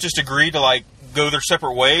 Did they both just agree to like go their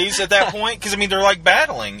separate ways at that point? Because I mean, they're like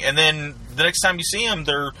battling, and then the next time you see them,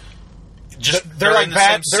 they're like in the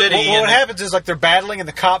same city. What happens is like they're battling, and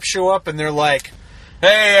the cops show up, and they're like,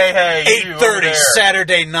 "Hey, 8:30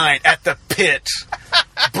 Saturday night at the pit.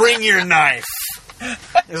 Bring your knife."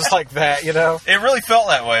 It was like that, you know. It really felt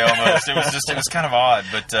that way almost. It was kind of odd,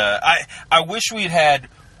 but I wish we'd had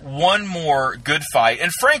one more good fight.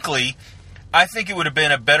 And frankly, I think it would have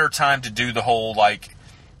been a better time to do the whole like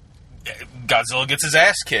Godzilla gets his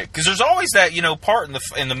ass kicked, because there's always that part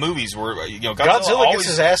in the movies where Godzilla gets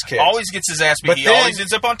his ass kicked. Always gets his ass beat. But he always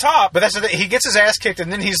ends up on top. But that's the thing. He gets his ass kicked,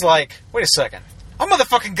 and then he's like, "Wait a second, I'm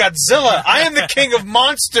motherfucking Godzilla. I am the king of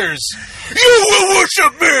monsters. You will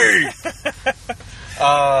worship me."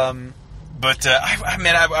 But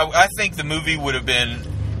I think the movie would have been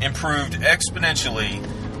improved exponentially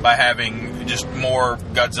by having just more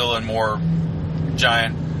Godzilla and more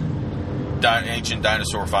giant ancient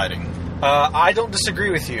dinosaur fighting. I don't disagree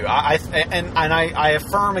with you. I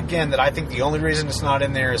affirm again that I think the only reason it's not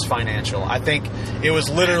in there is financial. I think it was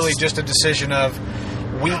literally just a decision of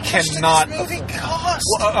we cannot. This movie cost?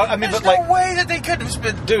 Well, there's no way that they could have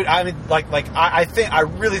spent. Dude, I mean, I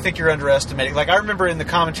really think you're underestimating. Like, I remember in the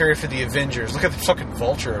commentary for the Avengers. Look at the fucking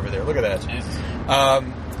vulture over there. Look at that.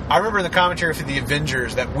 I remember in the commentary for the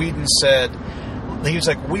Avengers that Whedon said. He was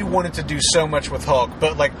like, we wanted to do so much with Hulk,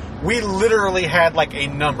 but like we literally had like a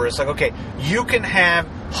number. It's like, okay, you can have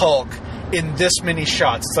Hulk in this many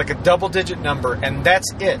shots. It's like a double-digit number, and that's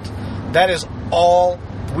it. That is all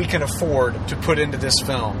we can afford to put into this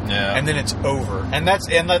film. Yeah. And then it's over. And that's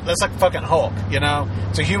like fucking Hulk, you know?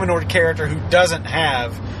 It's a humanoid character who doesn't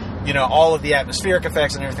have, all of the atmospheric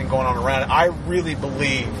effects and everything going on around it. I really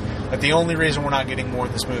believe that the only reason we're not getting more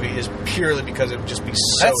in this movie is purely because it would just be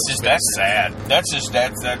so expensive. That's sad.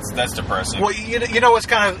 That's depressing. Well, you know what's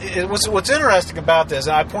interesting about this,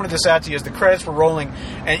 and I pointed this out to you, is the credits were rolling,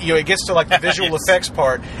 and it gets to like the visual effects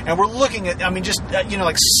part, and we're looking at,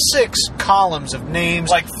 like 6 columns of names,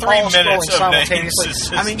 like 3 minutes of simultaneously.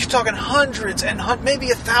 Names. I mean, you're talking hundreds and maybe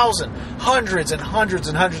 1,000, hundreds and hundreds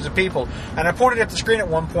and hundreds of people. And I pointed at the screen at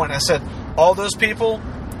one point, and I said, all those people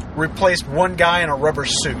replaced one guy in a rubber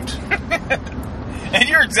suit. And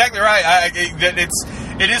you're exactly right.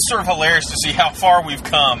 It is sort of hilarious to see how far we've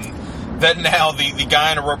come. That now the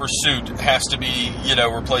guy in a rubber suit has to be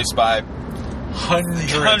replaced by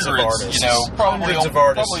hundreds of artists. Probably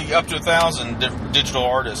up to 1,000 digital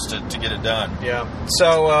artists to get it done. Yeah.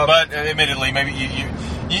 So, but admittedly, maybe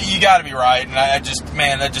you got to be right. And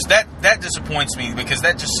that disappoints me, because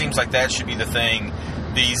that just seems like that should be the thing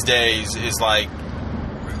these days. Is like.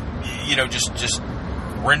 Just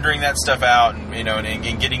rendering that stuff out and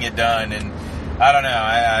and getting it done, and I don't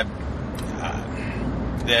know.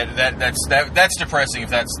 That's depressing if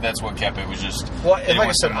that's what kept it. Was just like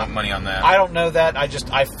I said, money on that. I don't know that.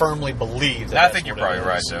 I firmly believe that. I think you're probably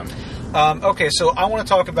right, though. Okay, so I want to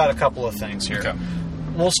talk about a couple of things here. Okay.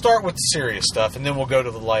 We'll start with the serious stuff, and then we'll go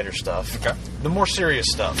to the lighter stuff. Okay. The more serious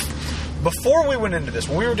stuff. Before we went into this,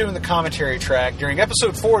 when we were doing the commentary track during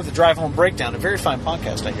episode 4 of the Drive Home Breakdown, a very fine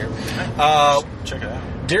podcast, I hear. Check it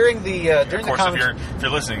out. During the commentary, if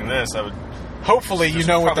you're listening to this, I would. Hopefully, you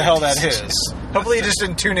know what the hell that is. Hopefully, you just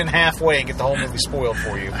didn't tune in halfway and get the whole movie spoiled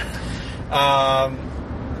for you.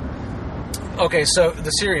 Okay, so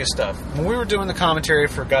the serious stuff. When we were doing the commentary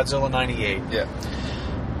for Godzilla 98, yeah,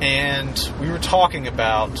 and we were talking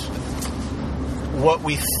about what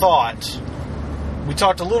we thought. We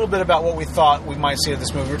talked a little bit about what we thought we might see in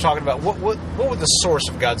this movie. We were talking about what would the source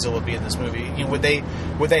of Godzilla be in this movie? Would they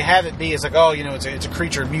have it be? It's like, oh, it's a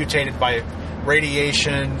creature mutated by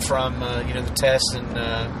radiation from the tests and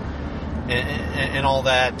all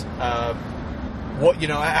that.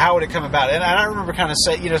 How would it come about? And I remember kind of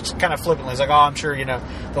saying, kind of flippantly, it's like, oh, I'm sure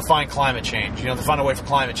they'll find climate change. They'll find a way for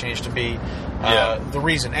climate change to be the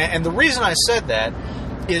reason. And the reason I said that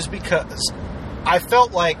is because I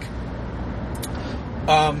felt like.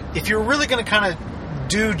 If you're really going to kind of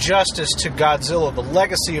do justice to Godzilla, the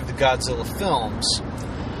legacy of the Godzilla films,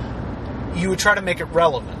 you would try to make it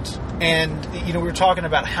relevant. And, we were talking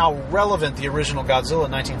about how relevant the original Godzilla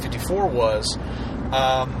in 1954 was,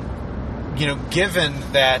 given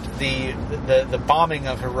that the bombing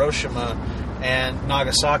of Hiroshima and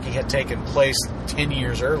Nagasaki had taken place 10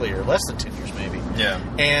 years earlier, less than 10 years maybe. Yeah.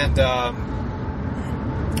 And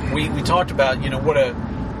we talked about, what a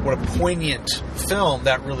poignant film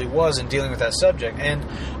that really was in dealing with that subject. And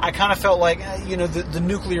I kind of felt like, the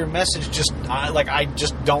nuclear message I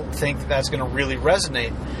just don't think that's going to really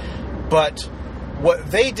resonate. But what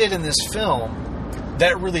they did in this film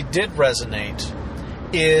that really did resonate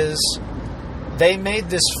is they made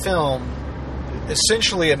this film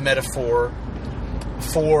essentially a metaphor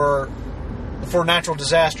for natural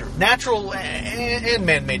disaster. Natural and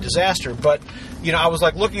man-made disaster. But, I was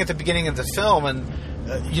like looking at the beginning of the film and,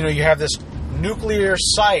 you have this nuclear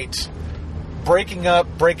site breaking up,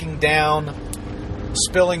 breaking down,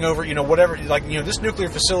 spilling over, whatever, this nuclear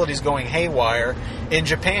facility is going haywire in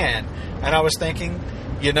Japan. And I was thinking,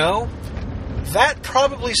 that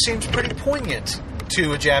probably seems pretty poignant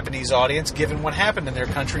to a Japanese audience given what happened in their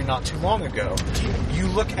country not too long ago. You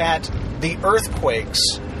look at the earthquakes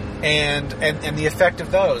and the effect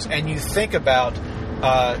of those, and you think about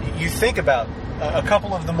a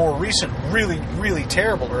couple of the more recent, really, really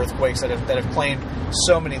terrible earthquakes that have claimed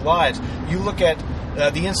so many lives. You look at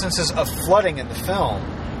the instances of flooding in the film,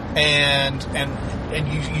 and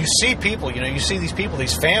you see people, you see these people,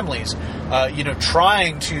 these families,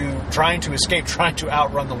 trying to escape, trying to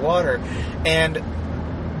outrun the water, and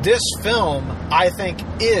this film, I think,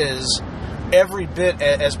 is every bit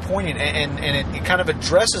as poignant, and it kind of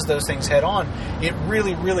addresses those things head on. It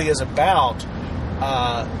really, really is about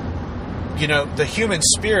the human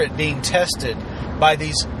spirit being tested by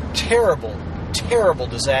these terrible, terrible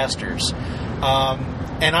disasters.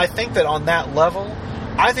 And I think that on that level,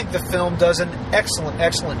 I think the film does an excellent,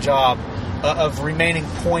 excellent job of remaining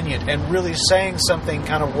poignant and really saying something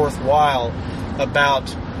kind of worthwhile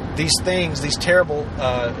about these things, these terrible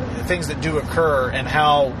things that do occur, and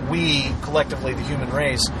how we, collectively, the human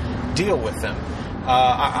race, deal with them.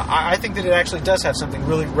 I think that it actually does have something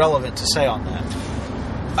really relevant to say on that.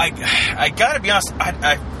 I gotta be honest.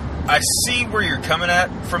 I see where you're coming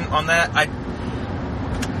at on that.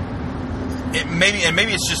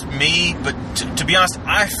 Maybe it's just me, but to be honest,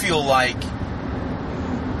 I feel like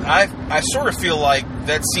I sort of feel like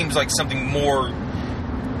that seems like something more.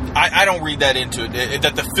 I don't read that into it.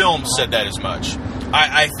 That the film said that as much.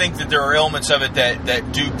 I think that there are elements of it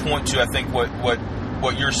that do point to, I think,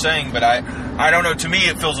 what you're saying, but I don't know. To me,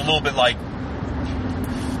 it feels a little bit like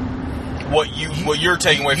what you're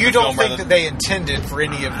taking away from the film. You don't think that they intended for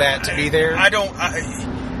any of that to be there? I don't.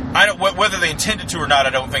 Whether they intended to or not, I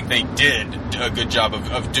don't think they did a good job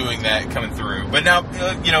of doing that coming through. But now,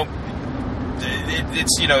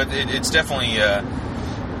 it's definitely.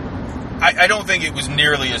 I don't think it was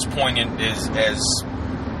nearly as poignant as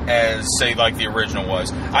say like the original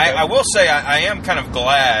was. Okay. I will say I am kind of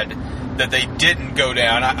glad that they didn't go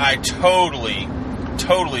down. I totally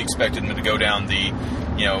expected them to go down the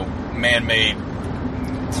man-made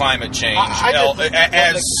climate change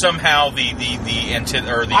somehow the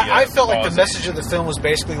I felt like the message of the film was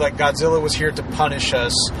basically like Godzilla was here to punish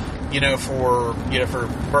us, for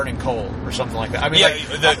burning coal or something like that. I mean,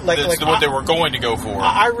 that's what they were going to go for.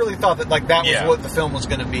 I really thought that that was what the film was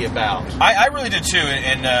going to be about. I really did too,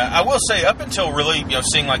 and I will say up until really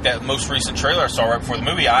seeing like that most recent trailer I saw right before the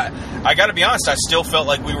movie, I got to be honest, I still felt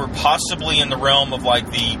like we were possibly in the realm of like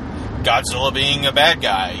the Godzilla being a bad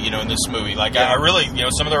guy, in this movie. Like, I really,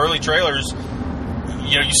 some of the early trailers,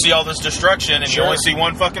 you see all this destruction, and you only see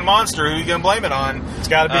one fucking monster. Who are you going to blame it on? It's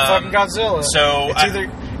got to be fucking Godzilla. So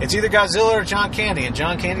it's either Godzilla or John Candy, and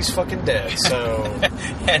John Candy's fucking dead. So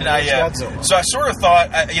and Godzilla. So I sort of thought,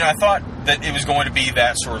 I thought that it was going to be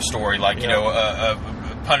that sort of story, like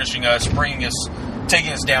punishing us,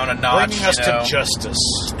 taking us down a notch, bringing us to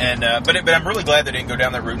justice. And but I'm really glad they didn't go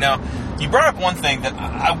down that route. Now, you brought up one thing that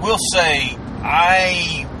I will say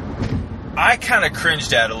I kind of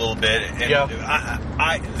cringed at a little bit. And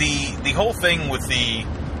the whole thing with the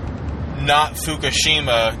not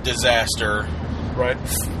Fukushima disaster, right?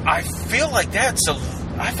 I feel like I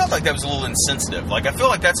felt like that was a little insensitive. Like, I feel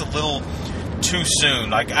like that's a little too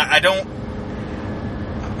soon. Like, I don't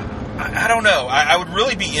know. I would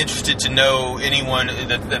really be interested to know anyone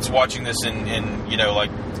that's watching this in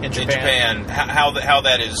Japan how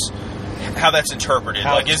that's interpreted.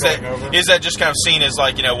 Like, is that just kind of seen as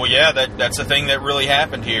like, that's a thing that really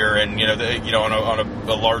happened here, and on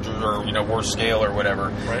a larger or worse scale or whatever.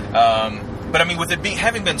 Right. But I mean, with it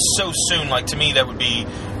having been so soon, like, to me that would be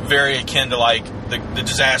very akin to like the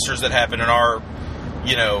disasters that happen in our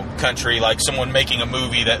country, like someone making a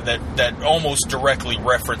movie that almost directly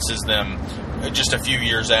references them just a few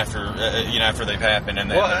years after after they've happened,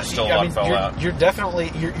 and there's still a lot of fallout.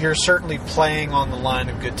 You're certainly playing on the line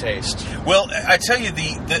of good taste. Well, I tell you,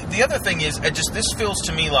 the other thing is, this feels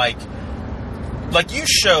to me like you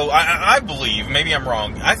show. I believe, maybe I'm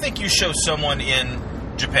wrong. I think you show someone in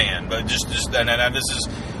Japan, but just and this is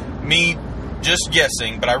me just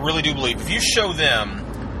guessing, but I really do believe if you show them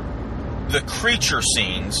the creature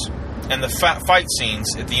scenes and the fight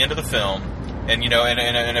scenes at the end of the film, and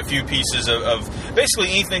and a few pieces of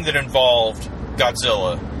basically anything that involved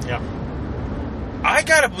Godzilla. Yeah. I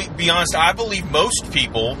gotta be honest. I believe most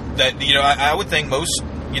people that I would think most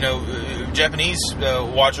Japanese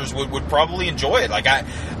watchers would probably enjoy it. Like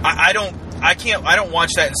I don't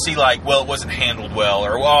watch that and see like, well, it wasn't handled well,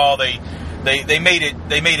 or they made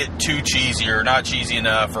it too cheesy or not cheesy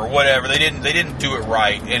enough or whatever. They didn't do it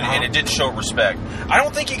right, and it didn't show respect. I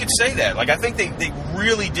don't think you could say that. Like, I think they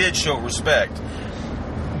really did show respect,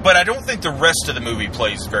 but I don't think the rest of the movie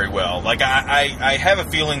plays very well. Like, I have a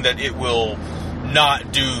feeling that it will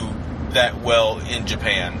not do that well in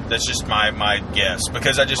Japan. That's just my guess,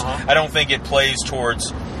 because I don't think it plays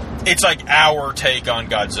towards. It's like our take on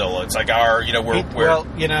Godzilla. It's like our, he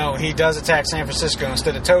does attack San Francisco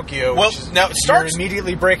instead of Tokyo. Well, now it starts you're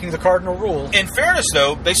immediately breaking the cardinal rule. In fairness,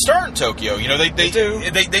 though, they start in Tokyo. They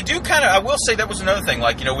do. They do kind of. I will say that was another thing.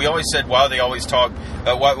 Like, we always said, why do they always talk?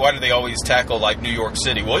 Why do they always tackle like New York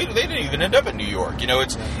City? Well, they didn't even end up in New York.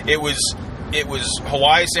 It was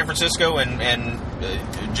Hawaii, San Francisco, and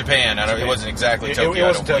Japan. It wasn't exactly Tokyo. It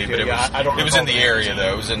wasn't I don't Tokyo, believe, but it was in the area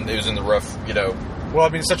though. It was in the rough, Well, I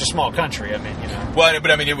mean, it's such a small country. Well,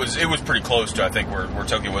 but I mean, it was pretty close to, I think, where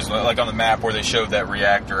Tokyo was. Like on the map where they showed that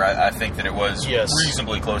reactor, I think that it was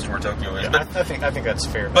reasonably close to where Tokyo is. Yeah, but I think that's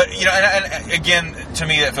fair. But and again, to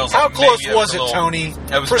me, that feels how like close maybe was it, Tony?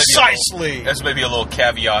 Precisely. That's maybe a little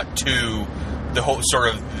caveat to the whole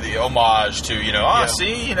sort of the homage to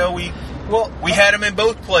we had them in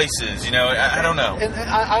both places. I don't know. And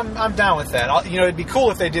I'm down with that. It'd be cool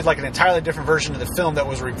if they did like an entirely different version of the film that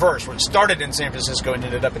was reversed, where it started in San Francisco and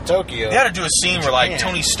ended up in Tokyo. They had to do a scene where like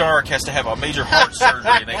Tony Stark has to have a major heart surgery,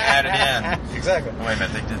 and they add it in. Exactly. Oh, wait a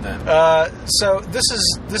minute, they did that. So this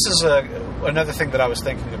is another thing that I was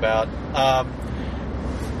thinking about.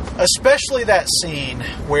 Especially that scene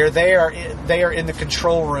where they are in the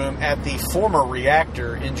control room at the former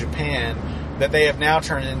reactor in Japan that they have now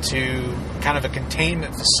turned into kind of a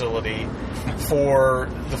containment facility for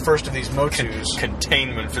the first of these Motus.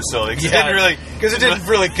 Containment facility. Because it didn't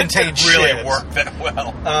really contain shit. Really work that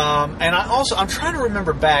well. And I'm trying to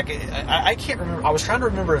remember back. I can't remember. I was trying to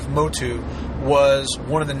remember if Motu was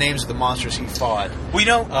one of the names of the monsters he fought. We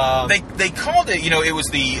don't. They called it. It was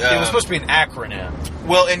the. It was supposed to be an acronym.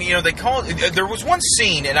 Well, and they called. There was one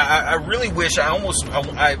scene, and I really wish I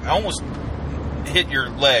almost hit your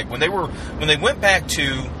leg when they went back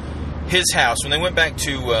to his house, when they went back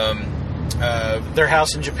to their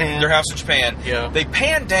house in Japan. Yeah. They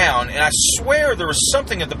panned down, and I swear there was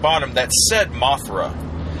something at the bottom that said Mothra.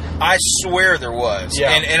 I swear there was.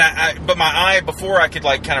 Yeah. And but my eye, before I could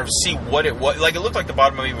like kind of see what it was, like it looked like the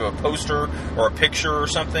bottom of maybe a poster or a picture or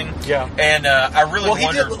something. Yeah. And I really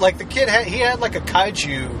wondered. He did, like the kid had like a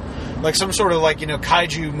kaiju, like some sort of like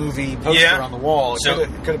kaiju movie poster on the wall. It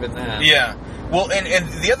could have been that. Yeah. Well, and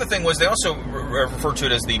the other thing was they also refer to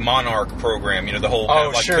it as the Monarch program. The whole kind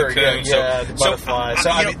of like cocoon. The butterfly. So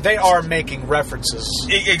they are making references.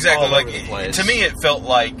 Exactly. All over the place. To me, it felt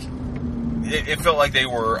like they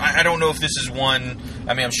were. I don't know if this is one.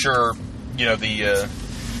 I mean, I'm sure the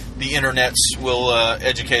internets will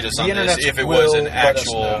educate us on this if it was an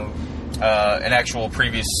actual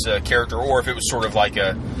previous character, or if it was sort of like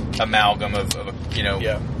a amalgam of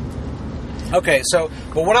Yeah. Okay,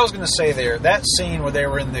 but what I was going to say there, that scene where they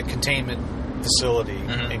were in the containment facility,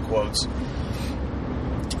 in quotes,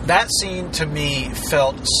 that scene to me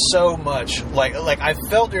felt so much like I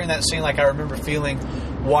felt during that scene like I remember feeling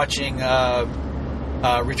watching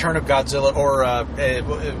Return of Godzilla, or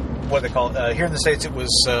what do they call it? Here in the States it was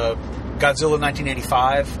Godzilla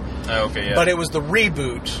 1985. Oh, okay, yeah. But it was the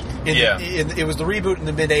reboot. It was the reboot in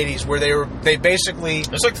the mid '80s where they basically.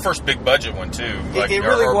 It's like the first big budget one too. It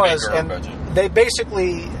really was, and budget. They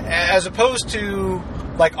basically, as opposed to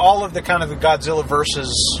like all of the kind of the Godzilla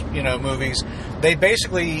versus movies, they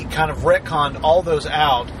basically kind of retconned all those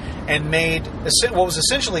out and made what was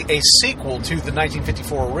essentially a sequel to the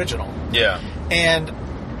 1954 original. Yeah, and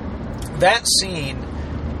that scene,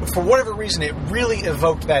 for whatever reason, it really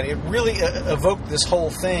evoked that. It really evoked this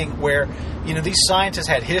whole thing where, these scientists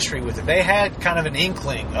had history with it. They had kind of an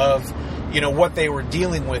inkling of, what they were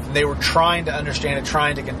dealing with. And they were trying to understand it,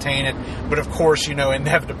 trying to contain it. But of course,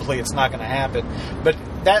 inevitably it's not going to happen. But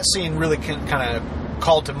that scene really kind of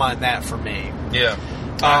called to mind that for me. Yeah.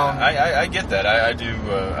 I get that. I do.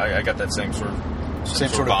 I got that same sort of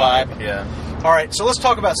vibe. Yeah. All right, so let's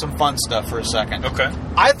talk about some fun stuff for a second. Okay.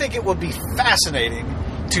 I think it would be fascinating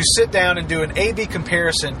to sit down and do an A/B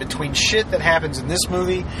comparison between shit that happens in this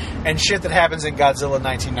movie and shit that happens in Godzilla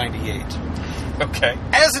 1998. Okay.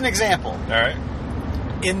 As an example. All right.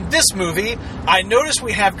 In this movie, I noticed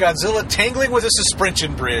we have Godzilla tangling with a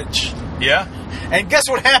suspension bridge. Yeah. And guess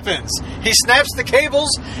what happens? He snaps the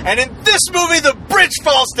cables, and in this movie, the bridge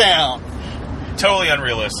falls down. Totally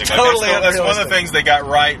unrealistic. Totally unrealistic. That's one of the things they got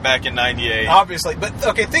right back in '98. Obviously, but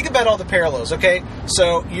okay, think about all the parallels. Okay,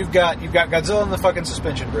 so you've got Godzilla on the fucking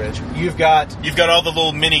suspension bridge. You've got all the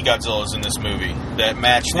little mini Godzillas in this movie that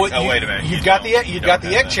match. Wait a minute. You've got the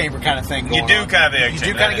egg chamber kind of thing going on. You do kind of the egg chamber.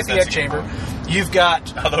 You do kind of get the egg chamber. You've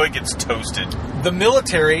got... Although it gets toasted. The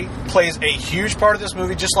military plays a huge part of this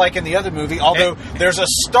movie, just like in the other movie, although there's a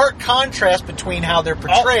stark contrast between how they're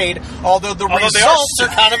portrayed, although the results are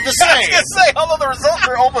kind of the same. I was going to say, although the results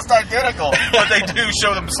are almost identical, but they do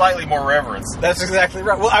show them slightly more reverence. That's exactly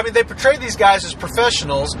right. Well, I mean, they portray these guys as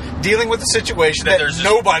professionals dealing with a situation that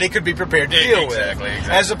nobody could be prepared to deal with. Exactly.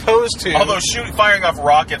 As opposed to... Although firing off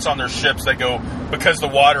rockets on their ships, they go... Because the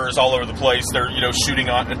water is all over the place, they're shooting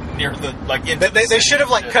on near the They should have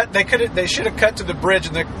cut. They should have cut to the bridge,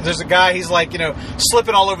 and there's a guy. He's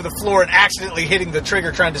slipping all over the floor and accidentally hitting the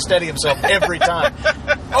trigger, trying to steady himself every time.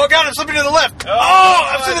 Oh God, I'm slipping to the left. Oh,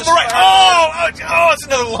 I'm slipping to the right. Oh, it's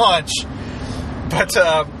another launch. But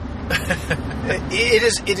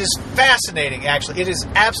it is fascinating. Actually, it is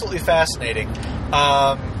absolutely fascinating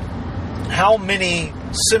how many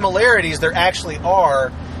similarities there actually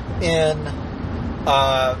are in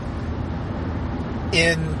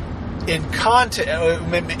content,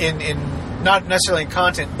 in not necessarily in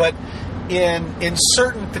content, but in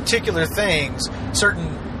certain particular things,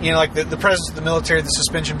 like the presence of the military, the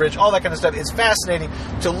suspension bridge, all that kind of stuff. It's fascinating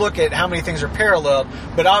to look at how many things are paralleled,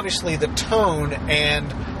 but obviously the tone and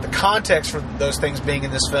the context for those things being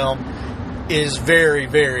in this film is very,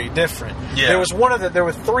 very different. Yeah. There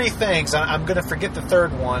were three things. I'm going to forget the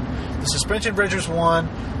third one. The suspension bridge was one.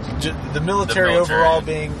 The military overall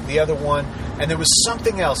being the other one, and there was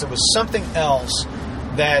something else. It was something else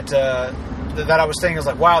that I was thinking. I was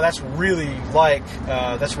like, wow, that's really like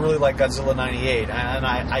Godzilla '98, and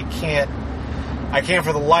I can't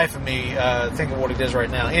for the life of me think of what it is right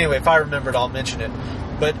now. Anyway, if I remember it, I'll mention it.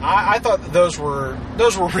 But I thought that those were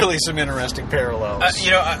really some interesting parallels.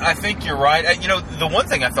 I think you're right. The one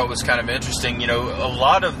thing I thought was kind of interesting. A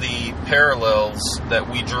lot of the parallels that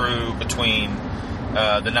we drew between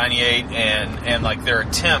the '98 and like their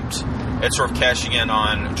attempt at sort of cashing in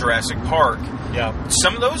on Jurassic Park. Yeah.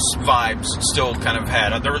 Some of those vibes still kind of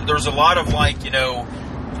had. There's a lot of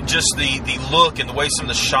just the look and the way some of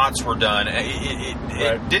the shots were done.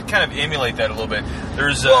 It did kind of emulate that a little bit.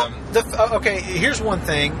 There's okay. Here's one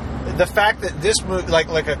thing: the fact that this movie,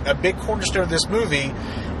 like a big cornerstone of this movie,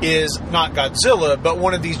 is not Godzilla, but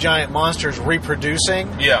one of these giant monsters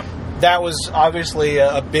reproducing. Yeah. That was obviously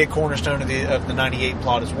a big cornerstone of the '98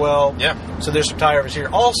 plot as well. Yeah. So there's some tie-overs here.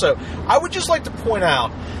 Also, I would just like to point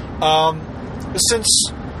out,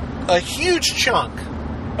 since a huge chunk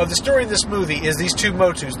of the story in this movie is these two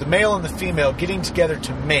Motus, the male and the female, getting together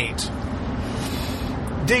to mate,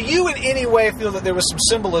 do you in any way feel that there was some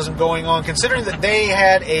symbolism going on, considering that they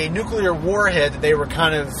had a nuclear warhead that they were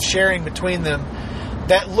kind of sharing between them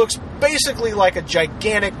that looks basically like a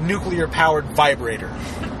gigantic nuclear-powered vibrator?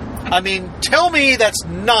 I mean, tell me that's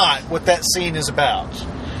not what that scene is about.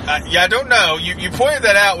 I don't know. You pointed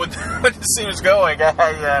that out when the scene was going.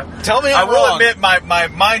 Tell me I will wrong. admit my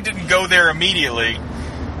mind didn't go there immediately,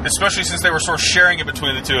 especially since they were sort of sharing it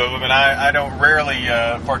between the two of them, and I don't rarely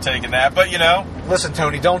partake in that. But, Listen,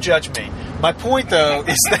 Tony, don't judge me. My point, though,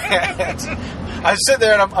 is that I sit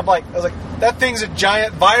there and I was like, that thing's a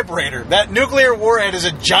giant vibrator. That nuclear warhead is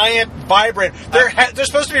a giant vibrator. They're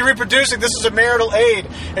supposed to be reproducing. This is a marital aid.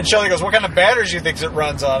 And Shelley goes, what kind of batteries do you think it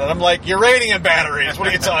runs on? And I'm like, uranium batteries. What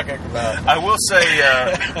are you talking about? I will say,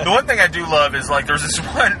 the one thing I do love is, there's this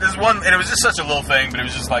one, and it was just such a little thing, but it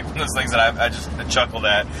was just one of those things that I just chuckled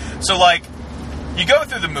at. So, you go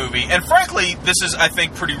through the movie, and frankly, this is, I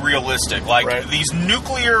think, pretty realistic. These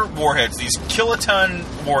nuclear warheads, these kiloton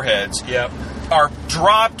warheads, are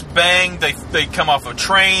dropped, banged. They come off of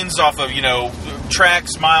trains, off of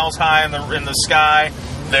tracks miles high in the sky.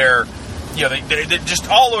 They're they're just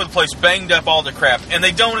all over the place, banged up, all the crap, and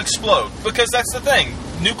they don't explode because that's the thing.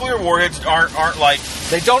 nuclear warheads aren't like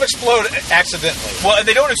they don't explode accidentally. Well,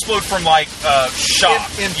 they don't explode from like shock,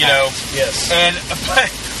 Impact. you know. Yes. And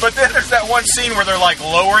but then there's that one scene where they're like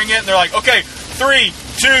lowering it, and they're like, okay, 3,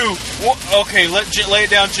 2, 1, okay, lay it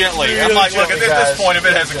down gently. Really I'm like, look, gently, at this guys. point, if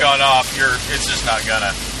it hasn't gone off, it's just not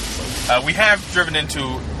gonna. We have driven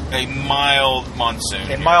into a mild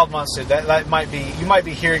monsoon. A mild monsoon. That might be. You might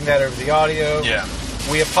be hearing that over the audio. Yeah.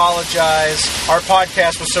 We apologize. Our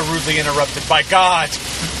podcast was so rudely interrupted by God.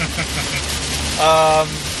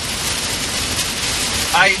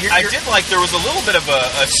 I did like there was a little bit of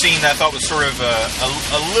a scene that I thought was sort of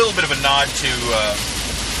a little bit of a nod to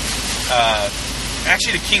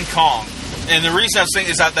actually to King Kong. And the reason I was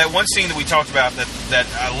thinking is that one scene that we talked about that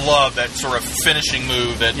I love, that sort of finishing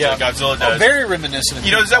move that Godzilla does. Very reminiscent of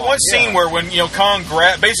there's that one scene where when Kong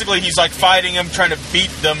basically he's like fighting him, trying to beat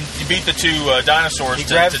the two dinosaurs to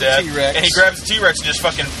death. T-Rex. And he grabs the T-Rex and just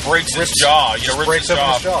fucking breaks his jaw. Rips his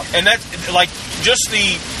jaw. And that's like just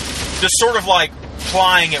the sort of like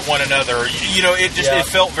plying at one another. It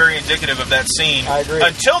felt very indicative of that scene. I agree.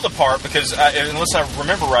 Until the part, because unless I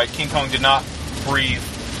remember right, King Kong did not breathe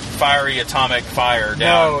fiery atomic fire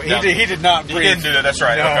down. No, he did not breathe. He didn't do that. That's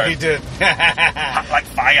right. No, okay. he did. Hot like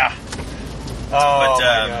fire. Oh, my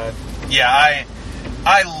God. Yeah,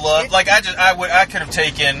 I love. I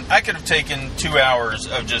could have taken 2 hours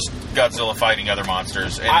of just Godzilla fighting other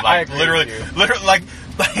monsters, and I agree literally, with you.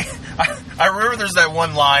 I remember there's that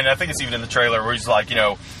one line. I think it's even in the trailer where he's like,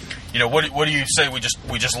 what do you say? We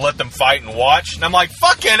just let them fight and watch? And I'm like,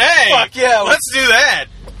 fucking A! Fuck yeah! Let's do that.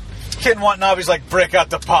 Ken Watanabe's like, break out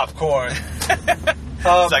the popcorn.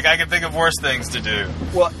 It's like I can think of worse things to do.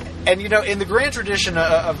 Well, and in the grand tradition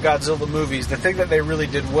of Godzilla movies, the thing that they really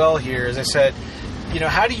did well here is they said,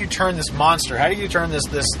 how do you turn this monster? How do you turn this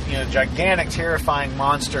gigantic, terrifying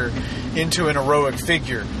monster into an heroic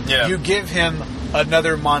figure? Yeah. You give him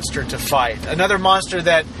another monster to fight. Another monster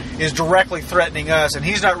that is directly threatening us, and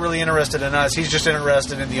he's not really interested in us. He's just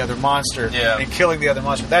interested in the other monster and killing the other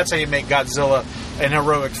monster. That's how you make Godzilla an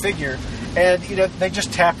heroic figure. And, they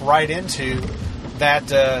just tap right into that,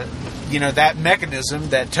 that mechanism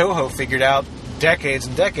that Toho figured out decades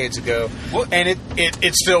and decades ago. Well, and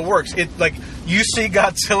it still works. You see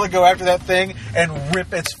Godzilla go after that thing and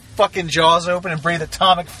rip its fucking jaws open and breathe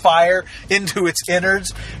atomic fire into its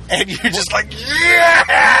innards, and you're just like,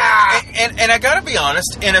 yeah! And I gotta be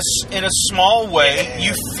honest, in a small way,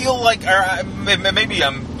 you feel like, or maybe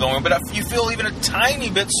I'm going, but you feel even a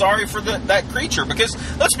tiny bit sorry for that creature, because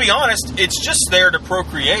let's be honest, it's just there to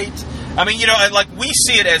procreate. I mean, we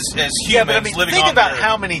see it as humans living on think about Earth.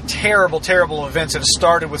 how many terrible, terrible events have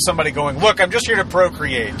started with somebody going, look, I'm just here to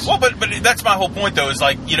procreate. Well, but that's my whole point, though, is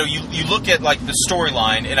you look at the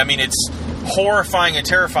storyline, and I mean, it's horrifying and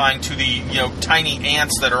terrifying to the tiny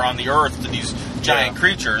ants that are on the Earth, to these giant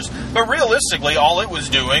creatures. But realistically, all it was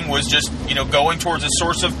doing was just going towards a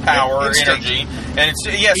source of power, energy, and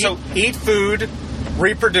eat food,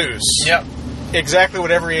 reproduce. Yeah. Exactly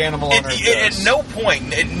what every animal on Earth does. At no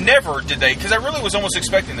point, it never did they, because I really was almost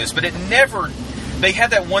expecting this, but they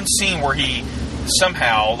had that one scene where he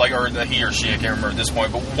somehow, or he or she, I can't remember at this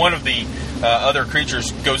point, but one of the other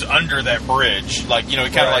creatures goes under that bridge,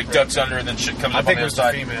 it kind of ducks under and then shit comes up on the other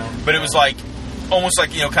side. I think it was the female. But it was almost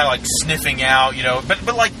kind of sniffing out,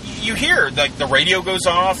 but you hear, the radio goes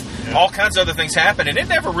off, all kinds of other things happen, and it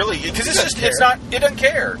never really, because it doesn't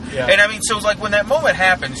care. Yeah. And I mean, so it's when that moment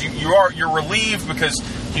happens, you're relieved because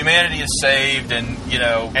humanity is saved, and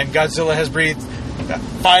and Godzilla has breathed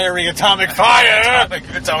fiery atomic fire,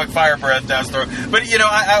 atomic fire breath down his throat. But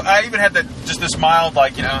I even had this mild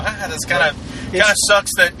this kind of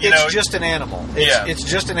sucks that it's just an animal. It's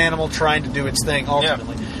just an animal trying to do its thing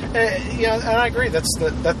ultimately. Yeah. And I agree. That's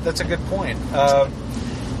a good point.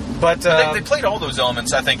 But they played all those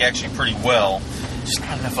elements, I think, actually pretty well. Just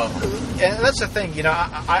not enough of them. And that's the thing.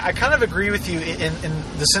 I kind of agree with you in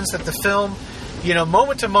the sense that the film,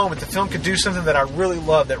 moment to moment, the film could do something that I really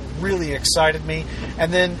loved, that really excited me,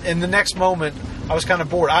 and then in the next moment, I was kind of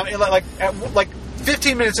bored. I mean, like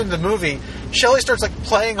 15 minutes into the movie, Shelley starts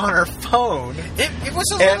playing on her phone. It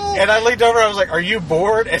was a little. And I leaned over. I was like, "Are you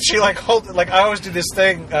bored?" And she I always do this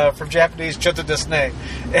thing from Japanese, choto desu ne,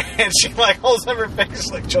 and she holds up her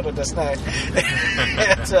face like choto desu ne,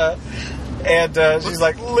 and she's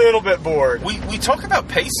little bit bored. We talk about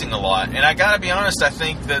pacing a lot, and I gotta be honest. I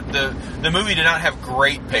think that the movie did not have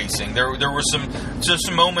great pacing. There were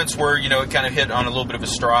some moments where it kind of hit on a little bit of a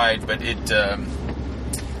stride, but it.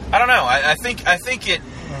 I don't know. I think it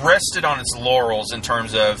rested on its laurels in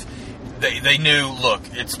terms of they knew, look,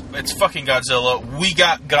 it's fucking Godzilla. We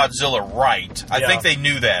got Godzilla right. I think they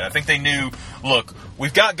knew that. I think they knew, look,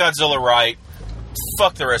 we've got Godzilla right.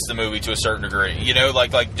 fuck the rest of the movie to a certain degree. You know,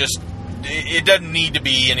 like just it doesn't need to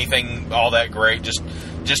be anything all that great.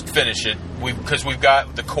 Just finish it because we've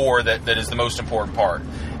got the core that is the most important part.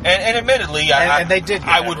 And admittedly, and they did.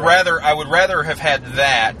 I would rather have had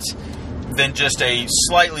that than just a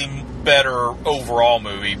slightly better overall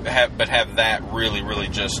movie, but have that really, really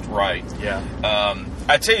just right. Yeah.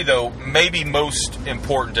 I tell you though, maybe most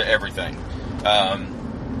important to everything.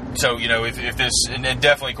 So you know, if this, and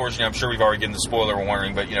definitely, of course, you know, I'm sure we've already given the spoiler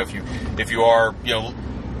warning, but you know, if you are, you know,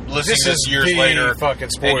 listening to this years later, fucking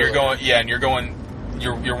spoiler. and you're going,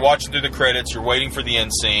 you're watching through the credits, you're waiting for the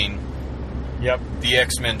end scene. Yep. The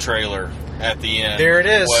X-Men trailer at the end. There it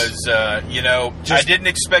is. Was, you know, I didn't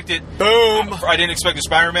expect it. Boom! I didn't expect a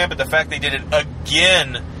Spider-Man, but the fact they did it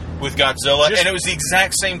again with Godzilla, and it was the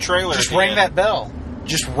exact same trailer. Just rang that bell.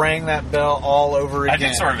 Just rang that bell all over again. I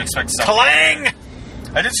did sort of expect something. Clang!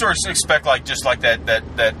 I did sort of expect, like, just like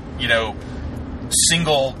that you know,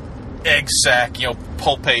 single egg sack, you know,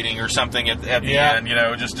 pulpating or something at the end, you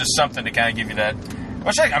know, just something to kind of give you that.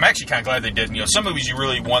 Which I'm actually kind of glad they did. You know, some movies you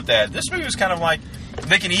really want that. This movie was kind of like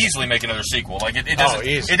they can easily make another sequel. Like it doesn't.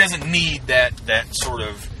 It doesn't need that sort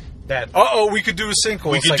of. That we could do a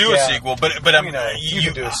sequel. We could do a sequel, but I mean, you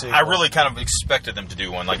could do a sequel. I really kind of expected them to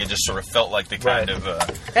do one. Like it just sort of felt like they kind of.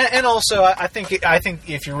 And also, I think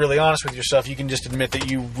if you're really honest with yourself, you can just admit that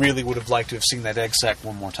you really would have liked to have seen that egg sack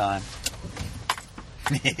one more time.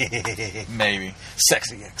 Maybe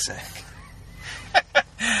Sexy egg sack.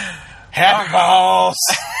 Happy balls.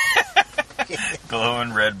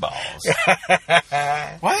 Glowing red balls.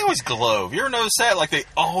 Why they always glow? Have you ever noticed that? Like they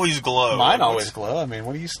always glow. Mine always glow. I mean,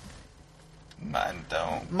 what do you? Mine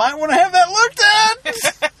don't. Might want to have that looked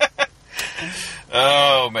at.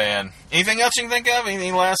 Oh man! Anything else you can think of?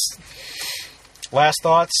 Anything last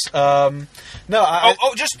thoughts? No.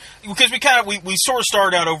 Just because we sort of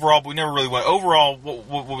started out overall, but we never really went overall.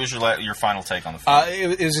 What was your final take on the film?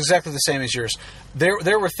 It was exactly the same as yours.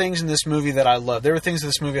 There were things in this movie that I loved. There were things in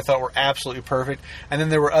this movie I thought were absolutely perfect, and then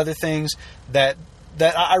there were other things that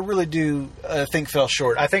I really do think fell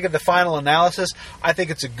short. I think at the final analysis, I think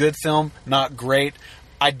it's a good film, not great.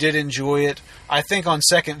 I did enjoy it. I think on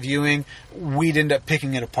second viewing, we'd end up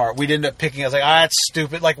picking it apart. We'd end up picking it. I was like, that's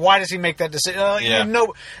stupid. Like, why does he make that decision? You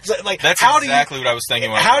know, like, that's exactly what I was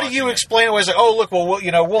thinking. How do you explain it? Was like, oh, look, well,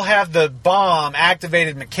 we'll have the bomb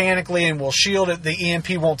activated mechanically, and we'll shield it. The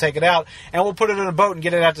EMP won't take it out, and we'll put it in a boat and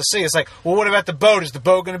get it out to sea. It's like, well, what about the boat? Is the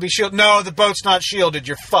boat going to be shielded? No, the boat's not shielded.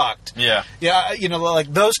 You're fucked. Yeah. Yeah, you know,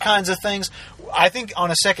 like those kinds of things. I think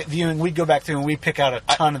on a second viewing, we'd go back through and we'd pick out a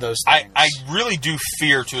ton of those things. I really do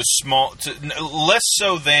fear less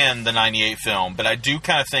so than the 98 film, but I do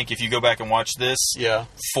kind of think if you go back and watch this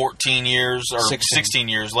 14 years or 16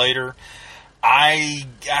 years later, I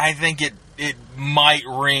think it might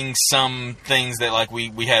ring some things that like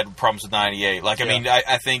we had problems with 98. Like, I mean,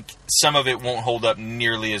 I think some of it won't hold up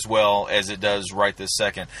nearly as well as it does right this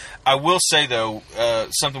second. I will say, though,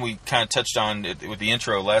 something we kind of touched on with the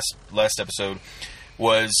intro last episode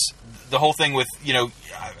was the whole thing with, you know,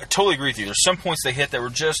 I totally agree with you. There's some points they hit that were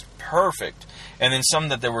just perfect, and then some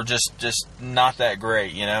that they were just not that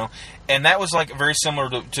great, you know? And that was like very similar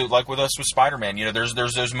to like with us with Spider-Man. You know, there's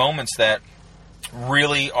those moments that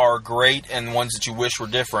really are great and ones that you wish were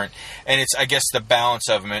different, and it's, I guess, the balance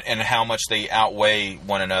of them and how much they outweigh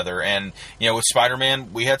one another. And you know, with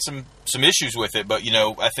Spider-Man, we had some issues with it, but you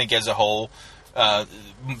know, I think as a whole,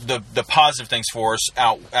 the positive things for us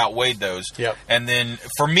outweighed those. Yep. And then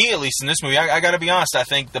for me, at least in this movie, I got to be honest, I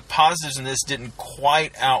think the positives in this didn't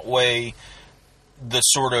quite outweigh the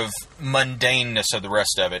sort of mundaneness of the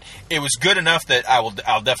rest of it. It was good enough that I'll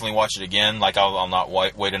definitely watch it again. Like I'll not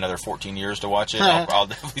wait another 14 years to watch it. I'll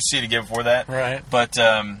definitely see it again before that. Right. But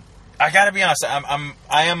I got to be honest, I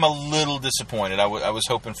am a little disappointed. I was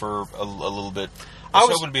hoping for a little bit. I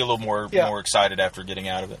was hoping to be a little more excited after getting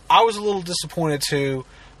out of it. I was a little disappointed too,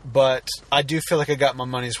 but I do feel like I got my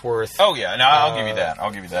money's worth. Oh yeah, no, I'll give you that.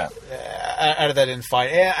 I'll give you that. Out of that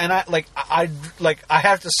infight, and I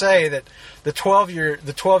have to say that the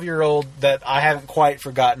 12-year-old that I haven't quite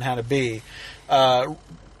forgotten how to be,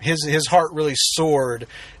 his heart really soared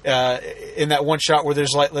in that one shot where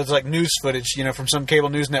there's like news footage, you know, from some cable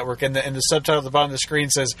news network, and the subtitle at the bottom of the screen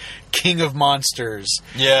says "King of Monsters,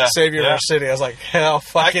 Savior of our City." I was like, hell,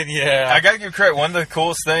 fucking yeah! I gotta give credit. One of the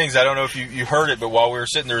coolest things, I don't know if you heard it, but while we were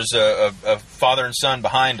sitting, there's a father and son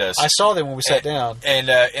behind us. I saw them when we sat down,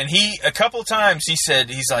 and he a couple of times he's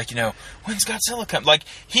like, you know, when's Godzilla come? Like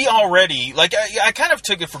he already I kind of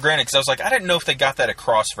took it for granted because I was like, I didn't know if they got that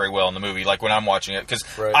across very well in the movie. Like when I'm watching it, because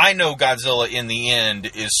I know Godzilla in the end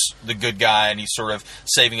is is the good guy and he's sort of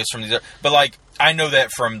saving us from these. But like, I know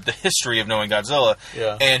that from the history of knowing Godzilla.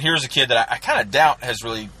 Yeah. And here's a kid that I kind of doubt has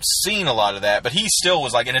really seen a lot of that, but he still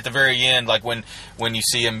was like, and at the very end, like when you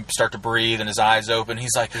see him start to breathe and his eyes open,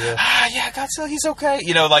 he's like, yeah, Godzilla, he's okay.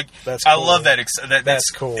 You know, like, that's cool. I love that. That's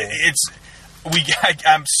cool.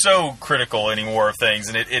 I'm so critical anymore of things,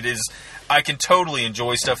 and it is, I can totally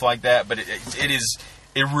enjoy stuff like that, but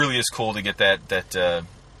it really is cool to get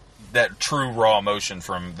that true raw emotion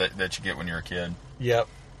from that you get when you're a kid. Yep.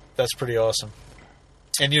 That's pretty awesome.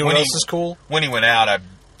 And you know what else is cool? When he went out, I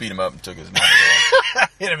beat him up and took his money.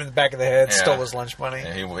 Hit him in the back of the head, stole his lunch money.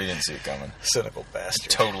 Yeah, he didn't see it coming. Cynical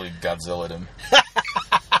bastard. Totally Godzilla'd him.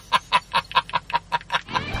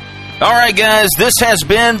 All right, guys, this has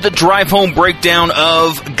been the Drive Home breakdown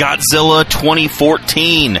of Godzilla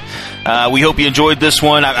 2014. We hope you enjoyed this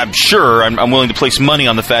one. I'm sure, I'm willing to place money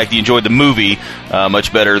on the fact that you enjoyed the movie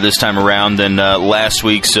much better this time around than last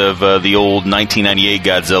week's of the old 1998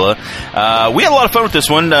 Godzilla. We had a lot of fun with this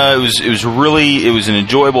one. It was an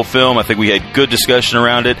enjoyable film. I think we had good discussion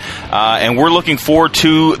around it. And we're looking forward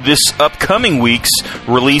to this upcoming week's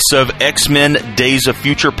release of X-Men Days of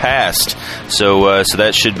Future Past. So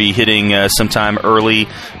that should be hitting sometime early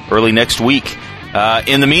next week.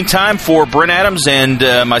 In the meantime, for Brent Adams and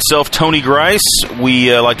myself, Tony Grice,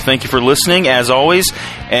 we like to thank you for listening, as always.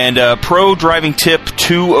 And Pro Driving Tip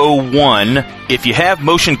 201, if you have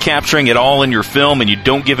motion capturing at all in your film and you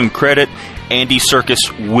don't give him credit, Andy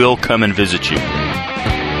Serkis will come and visit you.